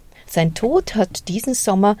Hundessa. Sein Tod hat diesen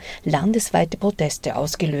Sommer landesweite Proteste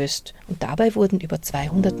ausgelöst und dabei wurden über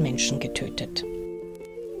 200 Menschen getötet.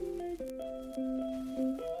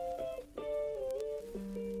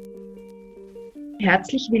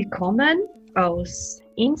 Herzlich willkommen aus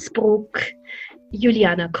Innsbruck,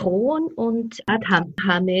 Juliana Krohn und Adham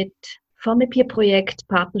Hamid vom EPIR-Projekt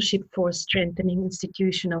Partnership for Strengthening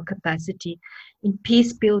Institutional Capacity in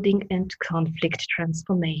Peacebuilding and Conflict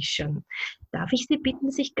Transformation. Darf ich Sie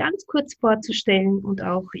bitten, sich ganz kurz vorzustellen und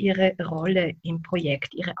auch Ihre Rolle im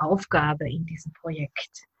Projekt, Ihre Aufgabe in diesem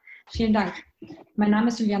Projekt? Vielen Dank. Mein Name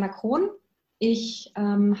ist Juliana Krohn. Ich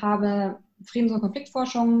habe Friedens- und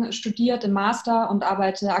Konfliktforschung studiert im Master und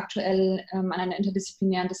arbeite aktuell an einer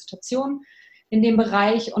interdisziplinären Dissertation in dem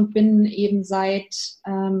Bereich und bin eben seit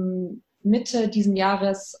Mitte diesen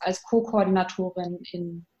Jahres als Co-Koordinatorin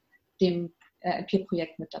in dem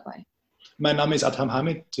EPIR-Projekt mit dabei. Mein Name ist Adham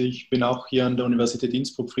Hamid. Ich bin auch hier an der Universität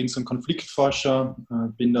Innsbruck Friedens- und Konfliktforscher,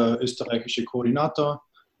 bin der österreichische Koordinator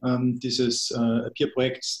dieses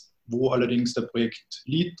EPIR-Projekts, wo allerdings der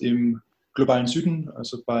Projektlead im globalen Süden,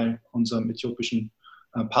 also bei unserem äthiopischen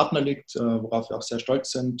Partner liegt, worauf wir auch sehr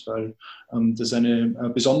stolz sind, weil das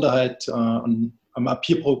eine Besonderheit am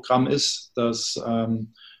EPIR-Programm ist, dass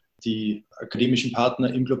die akademischen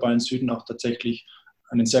Partner im globalen Süden auch tatsächlich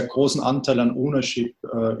einen sehr großen Anteil an Ownership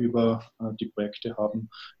über die Projekte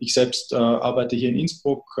haben. Ich selbst arbeite hier in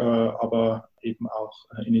Innsbruck, aber eben auch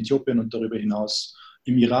in Äthiopien und darüber hinaus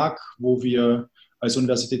im Irak, wo wir als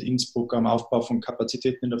Universität Innsbruck am Aufbau von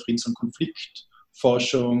Kapazitäten in der Friedens- und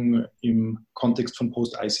Konfliktforschung im Kontext von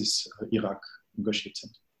Post-ISIS-Irak engagiert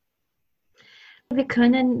sind. Wir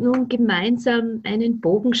können nun gemeinsam einen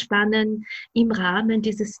Bogen spannen im Rahmen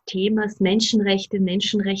dieses Themas Menschenrechte,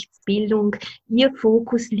 Menschenrechtsbildung. Ihr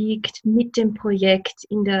Fokus liegt mit dem Projekt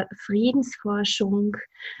in der Friedensforschung.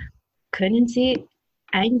 Können Sie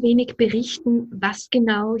ein wenig berichten, was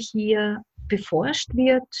genau hier beforscht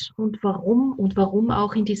wird und warum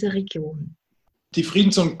auch in dieser Region? Die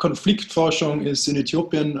Friedens- und Konfliktforschung ist in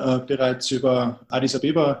Äthiopien bereits über Addis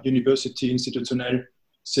Abeba University institutionell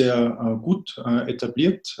sehr gut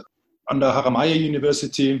etabliert. An der Haramaya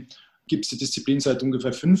University gibt es die Disziplin seit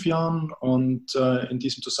ungefähr 5 Jahren und in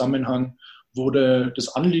diesem Zusammenhang wurde das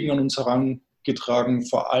Anliegen an uns herangetragen,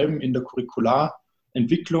 vor allem in der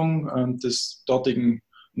Curricularentwicklung des dortigen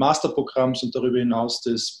Masterprogramms und darüber hinaus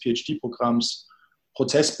des PhD-Programms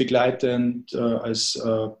prozessbegleitend als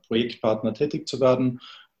Projektpartner tätig zu werden.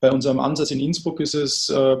 Bei unserem Ansatz in Innsbruck ist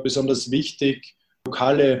es besonders wichtig,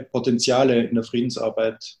 lokale Potenziale in der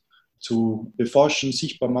Friedensarbeit zu beforschen,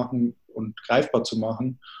 sichtbar machen und greifbar zu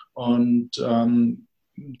machen. Und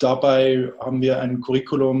dabei haben wir ein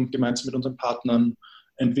Curriculum gemeinsam mit unseren Partnern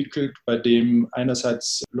entwickelt, bei dem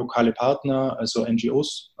einerseits lokale Partner, also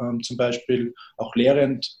NGOs zum Beispiel, auch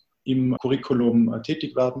lehrend im Curriculum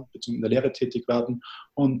tätig werden, beziehungsweise in der Lehre tätig werden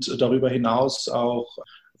und darüber hinaus auch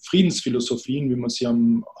Friedensphilosophien, wie man sie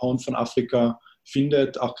am Horn von Afrika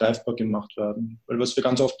findet, auch greifbar gemacht werden. Weil was wir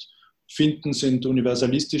ganz oft finden, sind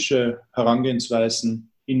universalistische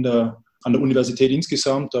Herangehensweisen an der Universität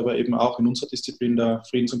insgesamt, aber eben auch in unserer Disziplin der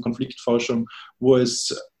Friedens- und Konfliktforschung, wo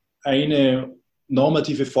es eine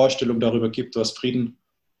normative Vorstellung darüber gibt, was Frieden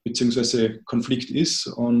bzw. Konflikt ist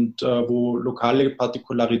und wo lokale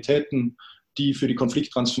Partikularitäten, die für die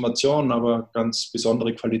Konflikttransformation aber ganz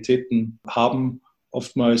besondere Qualitäten haben,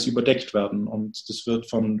 oftmals überdeckt werden und das wird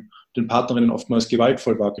von den Partnerinnen oftmals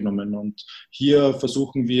gewaltvoll wahrgenommen. Und hier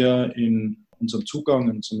versuchen wir in unserem Zugang,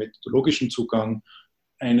 in unserem methodologischen Zugang,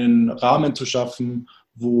 einen Rahmen zu schaffen,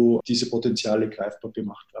 wo diese Potenziale greifbar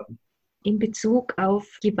gemacht werden. In Bezug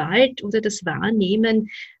auf Gewalt oder das Wahrnehmen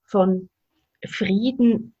von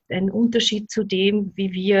Frieden, ein Unterschied zu dem,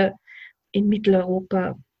 wie wir in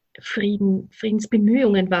Mitteleuropa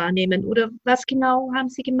Friedensbemühungen wahrnehmen? Oder was genau haben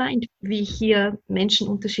Sie gemeint, wie hier Menschen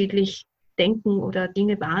unterschiedlich denken oder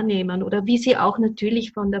Dinge wahrnehmen oder wie sie auch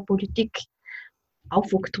natürlich von der Politik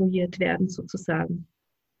aufoktroyiert werden sozusagen?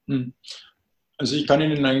 Also ich kann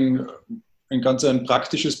Ihnen ein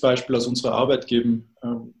praktisches Beispiel aus unserer Arbeit geben.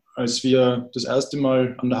 Als wir das erste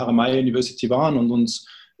Mal an der Haramaya University waren und uns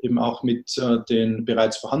eben auch mit den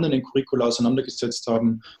bereits vorhandenen Curricula auseinandergesetzt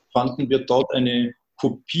haben, fanden wir dort eine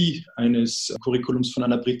Kopie eines Curriculums von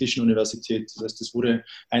einer britischen Universität. Das heißt, es wurde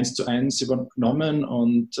 1:1 übernommen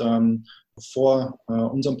und vor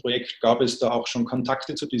unserem Projekt gab es da auch schon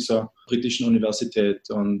Kontakte zu dieser britischen Universität.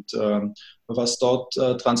 Und was dort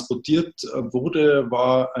transportiert wurde,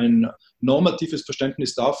 war ein normatives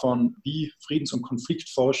Verständnis davon, wie Friedens- und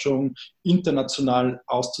Konfliktforschung international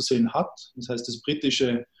auszusehen hat. Das heißt, das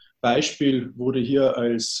britische Beispiel wurde hier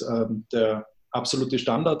als der absolute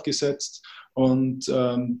Standard gesetzt und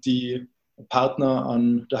die Partner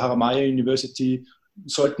an der Haramaya University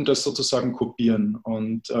sollten das sozusagen kopieren.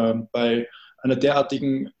 Und bei einer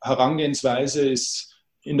derartigen Herangehensweise ist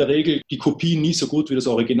in der Regel die Kopie nie so gut wie das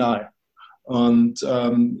Original. Und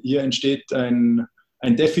hier entsteht ein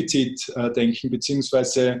Defizitdenken,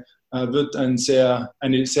 beziehungsweise wird eine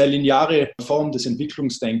sehr lineare Form des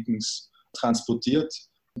Entwicklungsdenkens transportiert,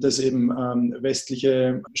 das eben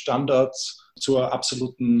westliche Standards zur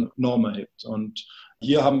absoluten Norm erhebt. Und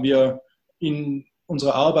hier haben wir in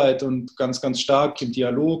unserer Arbeit und ganz, ganz stark im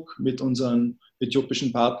Dialog mit unseren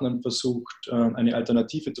äthiopischen Partnern versucht, eine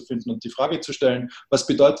Alternative zu finden und die Frage zu stellen, was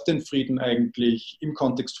bedeutet denn Frieden eigentlich im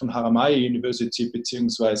Kontext von Haramaya University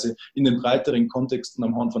beziehungsweise in den breiteren Kontexten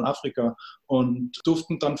am Horn von Afrika, und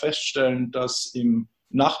durften dann feststellen, dass im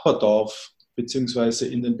Nachbardorf beziehungsweise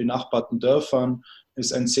in den benachbarten Dörfern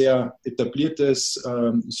es ein sehr etabliertes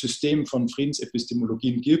System von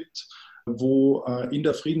Friedensepistemologien gibt, wo in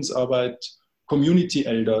der Friedensarbeit Community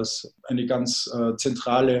Elders eine ganz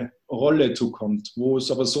zentrale Rolle zukommt, wo es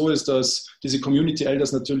aber so ist, dass diese Community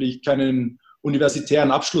Elders natürlich keinen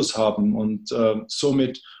universitären Abschluss haben und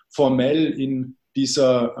somit formell in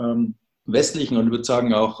dieser westlichen und ich würde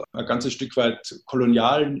sagen auch ein ganzes Stück weit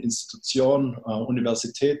kolonialen Institution,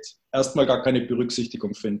 Universität, erstmal gar keine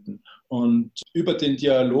Berücksichtigung finden. Und über den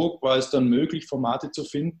Dialog war es dann möglich, Formate zu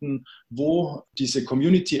finden, wo diese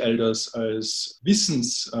Community Elders als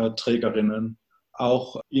Wissensträgerinnen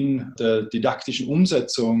auch in der didaktischen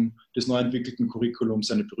Umsetzung des neu entwickelten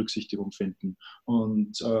Curriculums eine Berücksichtigung finden.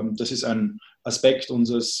 Und das ist ein Aspekt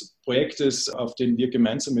unseres Projektes, auf den wir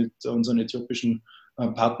gemeinsam mit unseren äthiopischen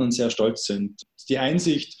Partnern sehr stolz sind. Die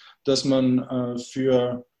Einsicht, dass man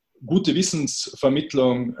für gute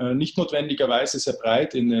Wissensvermittlung nicht notwendigerweise sehr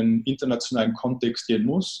breit in den internationalen Kontext gehen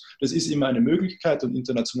muss. Das ist immer eine Möglichkeit und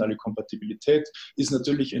internationale Kompatibilität ist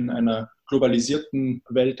natürlich in einer globalisierten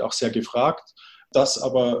Welt auch sehr gefragt, dass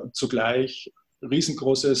aber zugleich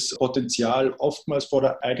riesengroßes Potenzial oftmals vor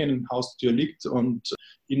der eigenen Haustür liegt und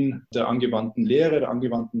in der angewandten Lehre, der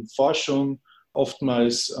angewandten Forschung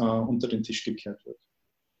oftmals unter den Tisch gekehrt wird.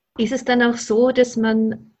 Ist es dann auch so, dass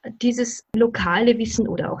man dieses lokale Wissen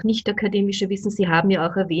oder auch nicht akademische Wissen, Sie haben ja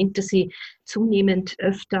auch erwähnt, dass Sie zunehmend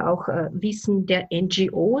öfter auch Wissen der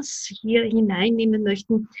NGOs hier hineinnehmen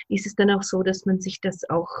möchten, ist es dann auch so, dass man sich das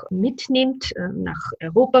auch mitnimmt, nach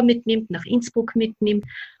Europa mitnimmt, nach Innsbruck mitnimmt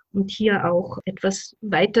und hier auch etwas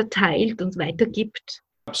weiter teilt und weitergibt?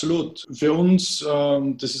 Absolut. Für uns,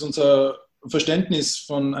 das ist unser Verständnis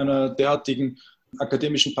von einer derartigen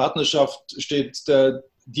akademischen Partnerschaft, steht der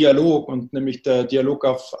Dialog und nämlich der Dialog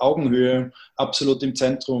auf Augenhöhe absolut im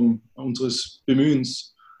Zentrum unseres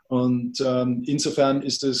Bemühens. Und insofern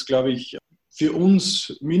ist es, glaube ich, für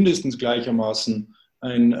uns mindestens gleichermaßen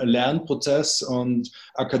ein Lernprozess und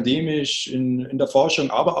akademisch in der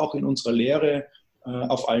Forschung, aber auch in unserer Lehre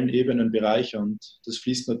auf allen Ebenen bereichernd. Das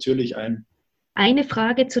fließt natürlich ein. Eine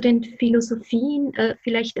Frage zu den Philosophien,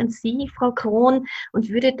 vielleicht an Sie, Frau Krohn, und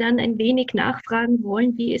würde dann ein wenig nachfragen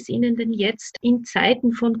wollen, wie es Ihnen denn jetzt in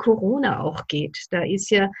Zeiten von Corona auch geht. Da ist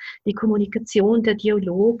ja die Kommunikation, der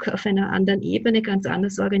Dialog auf einer anderen Ebene ganz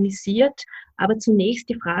anders organisiert. Aber zunächst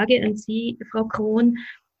die Frage an Sie, Frau Krohn,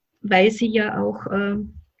 weil Sie ja auch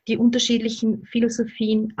die unterschiedlichen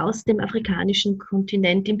Philosophien aus dem afrikanischen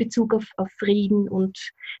Kontinent in Bezug auf Frieden und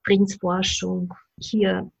Friedensforschung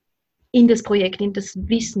hier in das Projekt, in das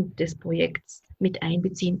Wissen des Projekts mit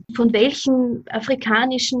einbeziehen. Von welchen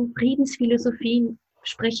afrikanischen Friedensphilosophien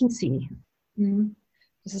sprechen Sie?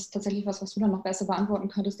 Das ist tatsächlich was du dann noch besser beantworten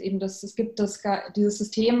könntest. Eben, es gibt dieses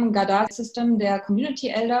System, GADA-System der Community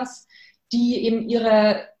Elders, die eben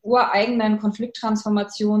ihre ureigenen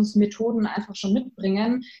Konflikttransformationsmethoden einfach schon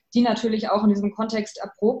mitbringen, die natürlich auch in diesem Kontext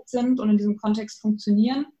erprobt sind und in diesem Kontext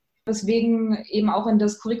funktionieren. Weswegen eben auch in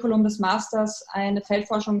das Curriculum des Masters eine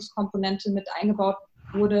Feldforschungskomponente mit eingebaut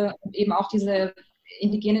wurde und eben auch diese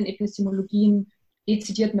indigenen Epistemologien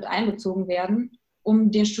dezidiert mit einbezogen werden,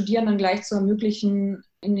 um den Studierenden gleich zu ermöglichen,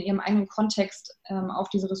 in ihrem eigenen Kontext auf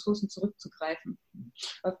diese Ressourcen zurückzugreifen.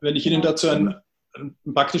 Wenn ich Ihnen dazu ein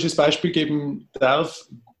praktisches Beispiel geben darf,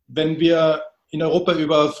 wenn wir in Europa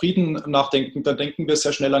über Frieden nachdenken, dann denken wir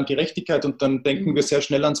sehr schnell an Gerechtigkeit und dann denken wir sehr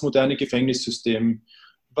schnell ans moderne Gefängnissystem.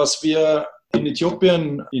 Was wir in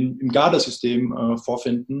Äthiopien im GADA-System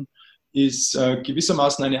vorfinden, ist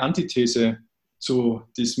gewissermaßen eine Antithese zu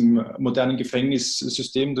diesem modernen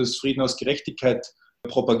Gefängnissystem, das Frieden aus Gerechtigkeit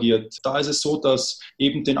propagiert. Da ist es so, dass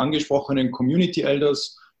eben den angesprochenen Community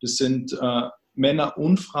Elders, das sind Männer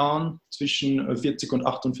und Frauen zwischen 40 und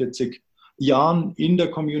 48 Jahren in der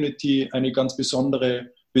Community, eine ganz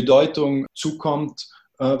besondere Bedeutung zukommt,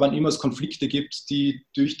 wann immer es Konflikte gibt, die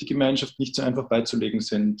durch die Gemeinschaft nicht so einfach beizulegen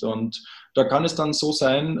sind. Und da kann es dann so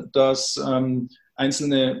sein, dass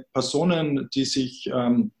einzelne Personen, die sich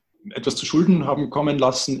etwas zu Schulden haben kommen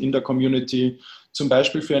lassen in der Community, zum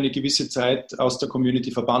Beispiel für eine gewisse Zeit aus der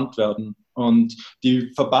Community verbannt werden. Und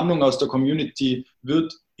die Verbannung aus der Community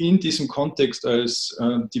wird in diesem Kontext als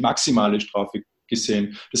die maximale Strafe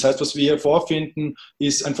gesehen. Das heißt, was wir hier vorfinden,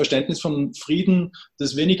 ist ein Verständnis von Frieden,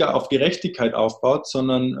 das weniger auf Gerechtigkeit aufbaut,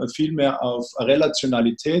 sondern vielmehr auf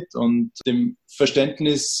Relationalität und dem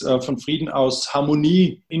Verständnis von Frieden aus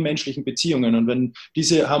Harmonie in menschlichen Beziehungen. Und wenn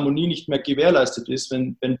diese Harmonie nicht mehr gewährleistet ist,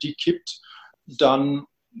 wenn die kippt, dann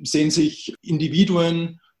sehen sich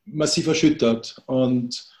Individuen massiv erschüttert.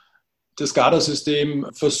 Und das GADA-System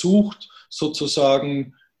versucht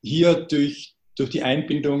sozusagen hier durch die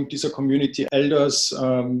Einbindung dieser Community Elders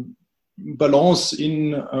Balance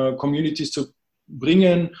in Communities zu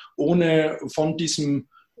bringen, ohne von diesem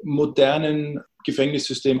modernen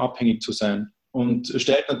Gefängnissystem abhängig zu sein. Und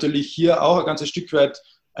stellt natürlich hier auch ein ganzes Stück weit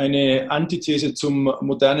eine Antithese zum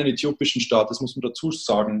modernen äthiopischen Staat, das muss man dazu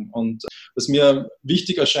sagen. Und was mir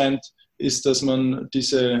wichtig erscheint, ist, dass man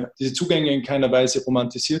diese Zugänge in keiner Weise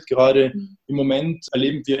romantisiert. Gerade im Moment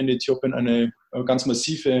erleben wir in Äthiopien eine ganz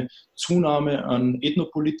massive Zunahme an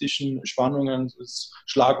ethnopolitischen Spannungen. Das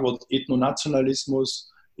Schlagwort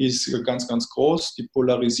Ethnonationalismus ist ganz, ganz groß. Die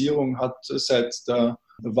Polarisierung hat seit der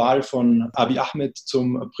Wahl von Abiy Ahmed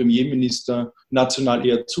zum Premierminister national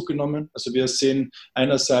eher zugenommen. Also wir sehen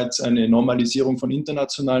einerseits eine Normalisierung von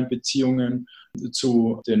internationalen Beziehungen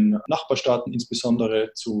zu den Nachbarstaaten,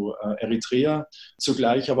 insbesondere zu Eritrea,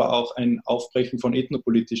 zugleich aber auch ein Aufbrechen von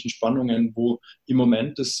ethnopolitischen Spannungen, wo im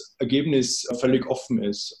Moment das Ergebnis völlig offen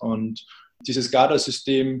ist. Und dieses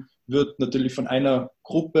GADA-System wird natürlich von einer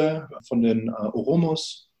Gruppe, von den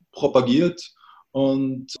Oromos, propagiert.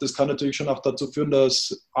 Und das kann natürlich schon auch dazu führen,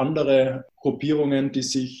 dass andere Gruppierungen, die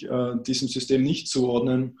sich diesem System nicht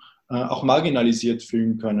zuordnen, auch marginalisiert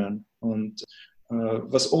fühlen können. Und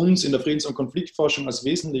was uns in der Friedens- und Konfliktforschung als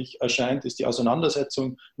wesentlich erscheint, ist die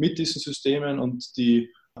Auseinandersetzung mit diesen Systemen und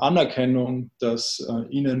die Anerkennung, dass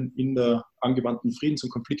ihnen in der angewandten Friedens- und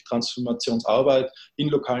Konflikttransformationsarbeit in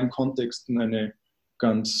lokalen Kontexten eine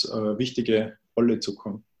ganz wichtige Rolle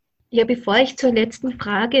zukommt. Ja, bevor ich zur letzten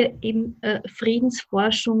Frage eben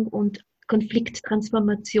Friedensforschung und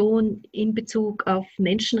Konflikttransformation in Bezug auf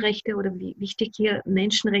Menschenrechte oder wie wichtig hier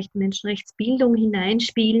Menschenrechtsbildung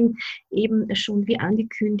hineinspielen, eben schon wie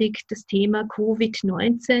angekündigt das Thema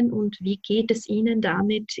Covid-19 und wie geht es Ihnen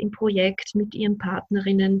damit im Projekt mit Ihren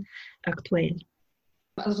Partnerinnen aktuell?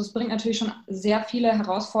 Also das bringt natürlich schon sehr viele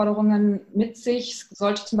Herausforderungen mit sich. Es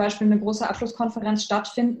sollte zum Beispiel eine große Abschlusskonferenz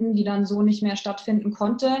stattfinden, die dann so nicht mehr stattfinden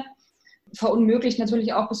konnte. Verunmöglicht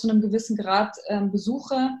natürlich auch bis zu einem gewissen Grad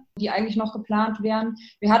Besuche, die eigentlich noch geplant wären.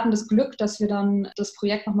 Wir hatten das Glück, dass wir dann das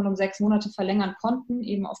Projekt nochmal um 6 Monate verlängern konnten,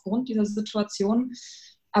 eben aufgrund dieser Situation.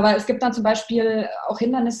 Aber es gibt dann zum Beispiel auch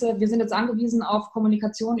Hindernisse. Wir sind jetzt angewiesen auf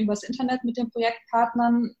Kommunikation übers Internet mit den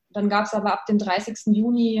Projektpartnern. Dann gab es aber ab dem 30.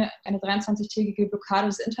 Juni eine 23-tägige Blockade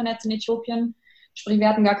des Internets in Äthiopien. Sprich, wir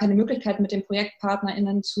hatten gar keine Möglichkeit, mit den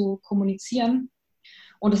ProjektpartnerInnen zu kommunizieren.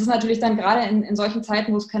 Und es ist natürlich dann gerade in solchen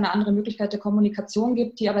Zeiten, wo es keine andere Möglichkeit der Kommunikation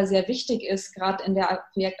gibt, die aber sehr wichtig ist, gerade in der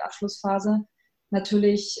Projektabschlussphase,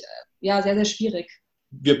 natürlich sehr, sehr schwierig.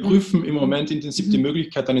 Wir prüfen im Moment intensiv die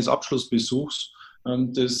Möglichkeit eines Abschlussbesuchs.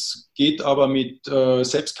 Das geht aber mit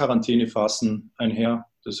Selbstquarantänephasen einher.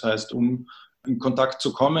 Das heißt, um in Kontakt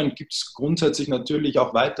zu kommen, gibt es grundsätzlich natürlich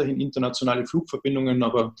auch weiterhin internationale Flugverbindungen,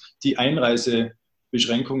 aber die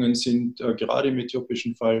Einreisebeschränkungen sind gerade im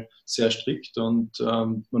äthiopischen Fall sehr strikt und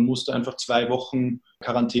man musste einfach 2 Wochen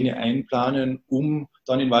Quarantäne einplanen, um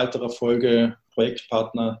dann in weiterer Folge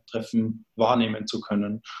Projektpartnertreffen wahrnehmen zu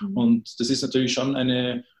können. Und das ist natürlich schon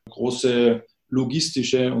eine große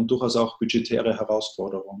logistische und durchaus auch budgetäre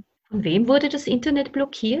Herausforderung. Von wem wurde das Internet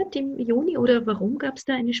blockiert im Juni oder warum gab es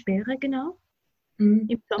da eine Sperre genau im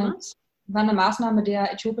Sommer? Das war eine Maßnahme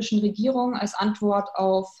der äthiopischen Regierung als Antwort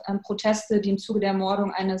auf Proteste, die im Zuge der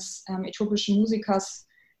Ermordung eines äthiopischen Musikers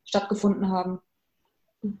stattgefunden haben.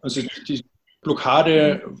 Also die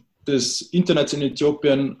Blockade des Internets in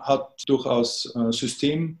Äthiopien hat durchaus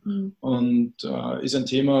System und ist ein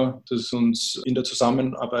Thema, das uns in der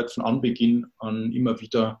Zusammenarbeit von Anbeginn an immer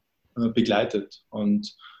wieder begleitet.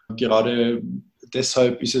 Und gerade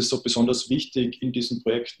deshalb ist es so besonders wichtig, in diesen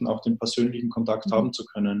Projekten auch den persönlichen Kontakt haben zu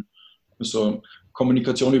können. Also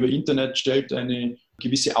Kommunikation über Internet stellt eine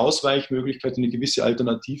gewisse Ausweichmöglichkeit, eine gewisse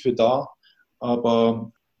Alternative dar,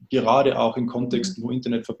 aber gerade auch in Kontexten, wo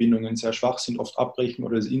Internetverbindungen sehr schwach sind, oft abbrechen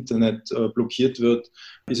oder das Internet blockiert wird,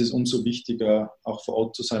 ist es umso wichtiger, auch vor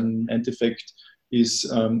Ort zu sein. Im Endeffekt ist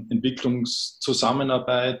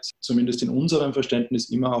Entwicklungszusammenarbeit, zumindest in unserem Verständnis,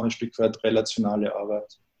 immer auch ein Stück weit relationale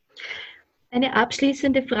Arbeit. Eine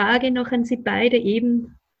abschließende Frage noch an Sie beide.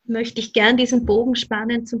 Eben möchte ich gern diesen Bogen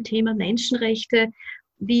spannen zum Thema Menschenrechte.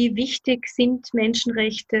 Wie wichtig sind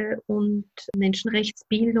Menschenrechte und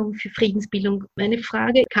Menschenrechtsbildung für Friedensbildung? Meine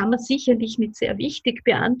Frage kann man sicherlich mit sehr wichtig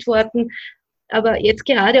beantworten, aber jetzt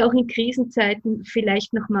gerade auch in Krisenzeiten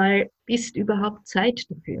vielleicht nochmal, ist überhaupt Zeit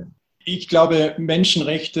dafür? Ich glaube,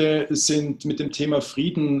 Menschenrechte sind mit dem Thema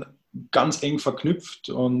Frieden ganz eng verknüpft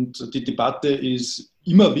und die Debatte ist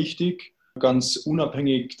immer wichtig, ganz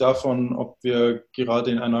unabhängig davon, ob wir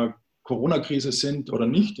gerade in einer Corona-Krise sind oder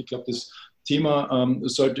nicht. Ich glaube, das Thema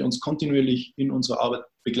sollte uns kontinuierlich in unserer Arbeit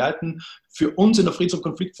begleiten. Für uns in der Friedens- und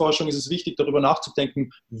Konfliktforschung ist es wichtig, darüber nachzudenken,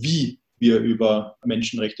 wie wir über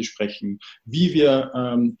Menschenrechte sprechen, wie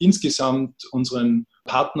wir insgesamt unseren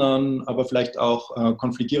Partnern, aber vielleicht auch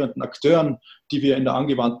konfligierenden Akteuren, die wir in der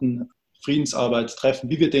angewandten Friedensarbeit treffen,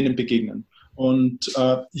 wie wir denen begegnen. Und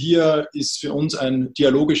hier ist für uns ein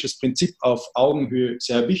dialogisches Prinzip auf Augenhöhe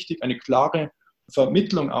sehr wichtig, eine klare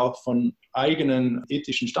Vermittlung auch von eigenen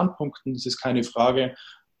ethischen Standpunkten, das ist keine Frage.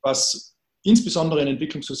 Was insbesondere in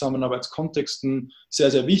Entwicklungszusammenarbeitskontexten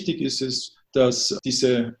sehr, sehr wichtig ist, ist, dass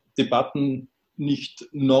diese Debatten nicht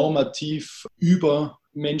normativ über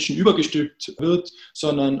Menschen übergestülpt wird,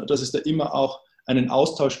 sondern dass es da immer auch einen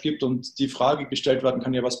Austausch gibt und die Frage gestellt werden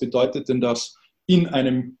kann, ja, was bedeutet denn das in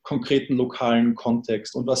einem konkreten lokalen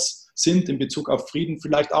Kontext und was sind in Bezug auf Frieden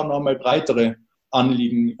vielleicht auch nochmal breitere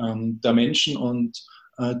Anliegen der Menschen und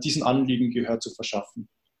diesen Anliegen Gehör zu verschaffen.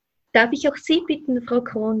 Darf ich auch Sie bitten, Frau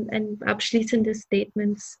Krohn, ein abschließendes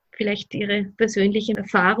Statement, vielleicht Ihre persönliche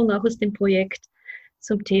Erfahrung auch aus dem Projekt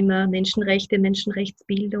zum Thema Menschenrechte,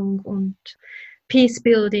 Menschenrechtsbildung und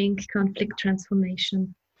Peacebuilding, Conflict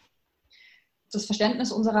Transformation? Das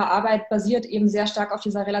Verständnis unserer Arbeit basiert eben sehr stark auf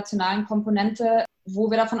dieser relationalen Komponente,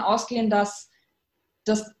 wo wir davon ausgehen, dass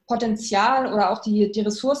das Potenzial oder auch die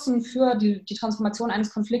Ressourcen für die Transformation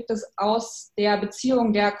eines Konfliktes aus der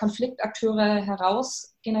Beziehung der Konfliktakteure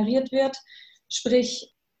heraus generiert wird.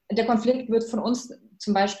 Sprich, der Konflikt wird von uns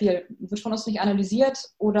zum Beispiel nicht analysiert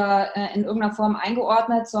oder in irgendeiner Form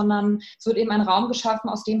eingeordnet, sondern es wird eben ein Raum geschaffen,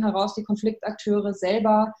 aus dem heraus die Konfliktakteure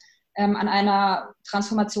selber an einer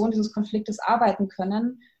Transformation dieses Konfliktes arbeiten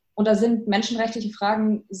können. Und da sind menschenrechtliche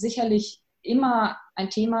Fragen sicherlich immer ein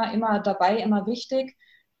Thema, immer dabei, immer wichtig.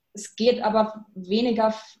 Es geht aber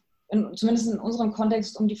weniger, zumindest in unserem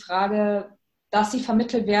Kontext, um die Frage, dass sie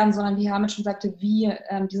vermittelt werden, sondern wie Hamid schon sagte, wie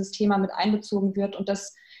dieses Thema mit einbezogen wird. Und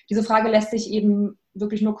diese Frage lässt sich eben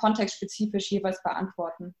wirklich nur kontextspezifisch jeweils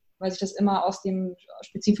beantworten, weil sich das immer aus dem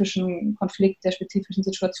spezifischen Konflikt, der spezifischen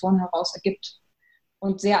Situation heraus ergibt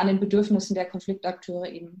und sehr an den Bedürfnissen der Konfliktakteure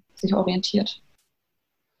eben sich orientiert.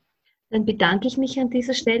 Dann bedanke ich mich an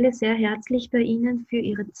dieser Stelle sehr herzlich bei Ihnen für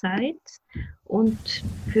Ihre Zeit und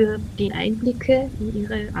für die Einblicke in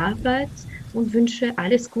Ihre Arbeit und wünsche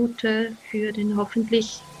alles Gute für den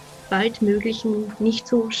hoffentlich bald möglichen, nicht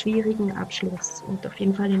so schwierigen Abschluss und auf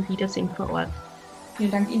jeden Fall ein Wiedersehen vor Ort.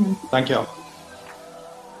 Vielen Dank Ihnen. Danke auch.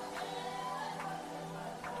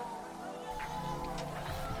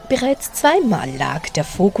 Bereits zweimal lag der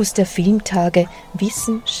Fokus der Filmtage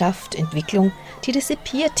Wissenschaft, Entwicklung, die das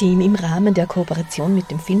EPIR-Team im Rahmen der Kooperation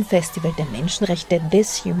mit dem Filmfestival der Menschenrechte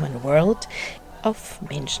This Human World auf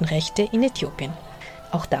Menschenrechte in Äthiopien.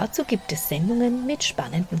 Auch dazu gibt es Sendungen mit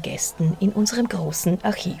spannenden Gästen in unserem großen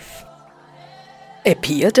Archiv.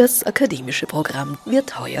 EPIR, das akademische Programm,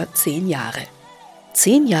 wird heuer 10 Jahre.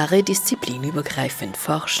 10 Jahre disziplinübergreifend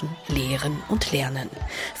forschen, lehren und lernen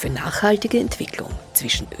für nachhaltige Entwicklung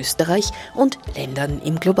zwischen Österreich und Ländern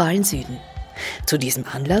im globalen Süden. Zu diesem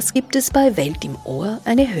Anlass gibt es bei Welt im Ohr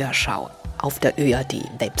eine Hörschau. Auf der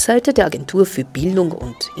ÖAD-Webseite der Agentur für Bildung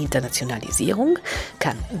und Internationalisierung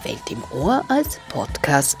kann Welt im Ohr als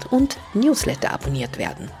Podcast und Newsletter abonniert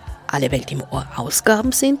werden. Alle Welt im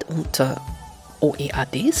Ohr-Ausgaben sind unter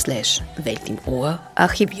oead/Welt im Ohr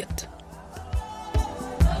archiviert.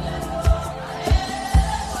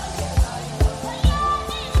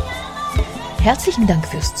 Herzlichen Dank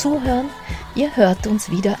fürs Zuhören. Ihr hört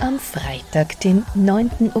uns wieder am Freitag, den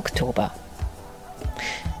 9. Oktober.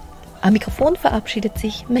 Am Mikrofon verabschiedet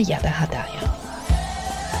sich Mejada Hadaya.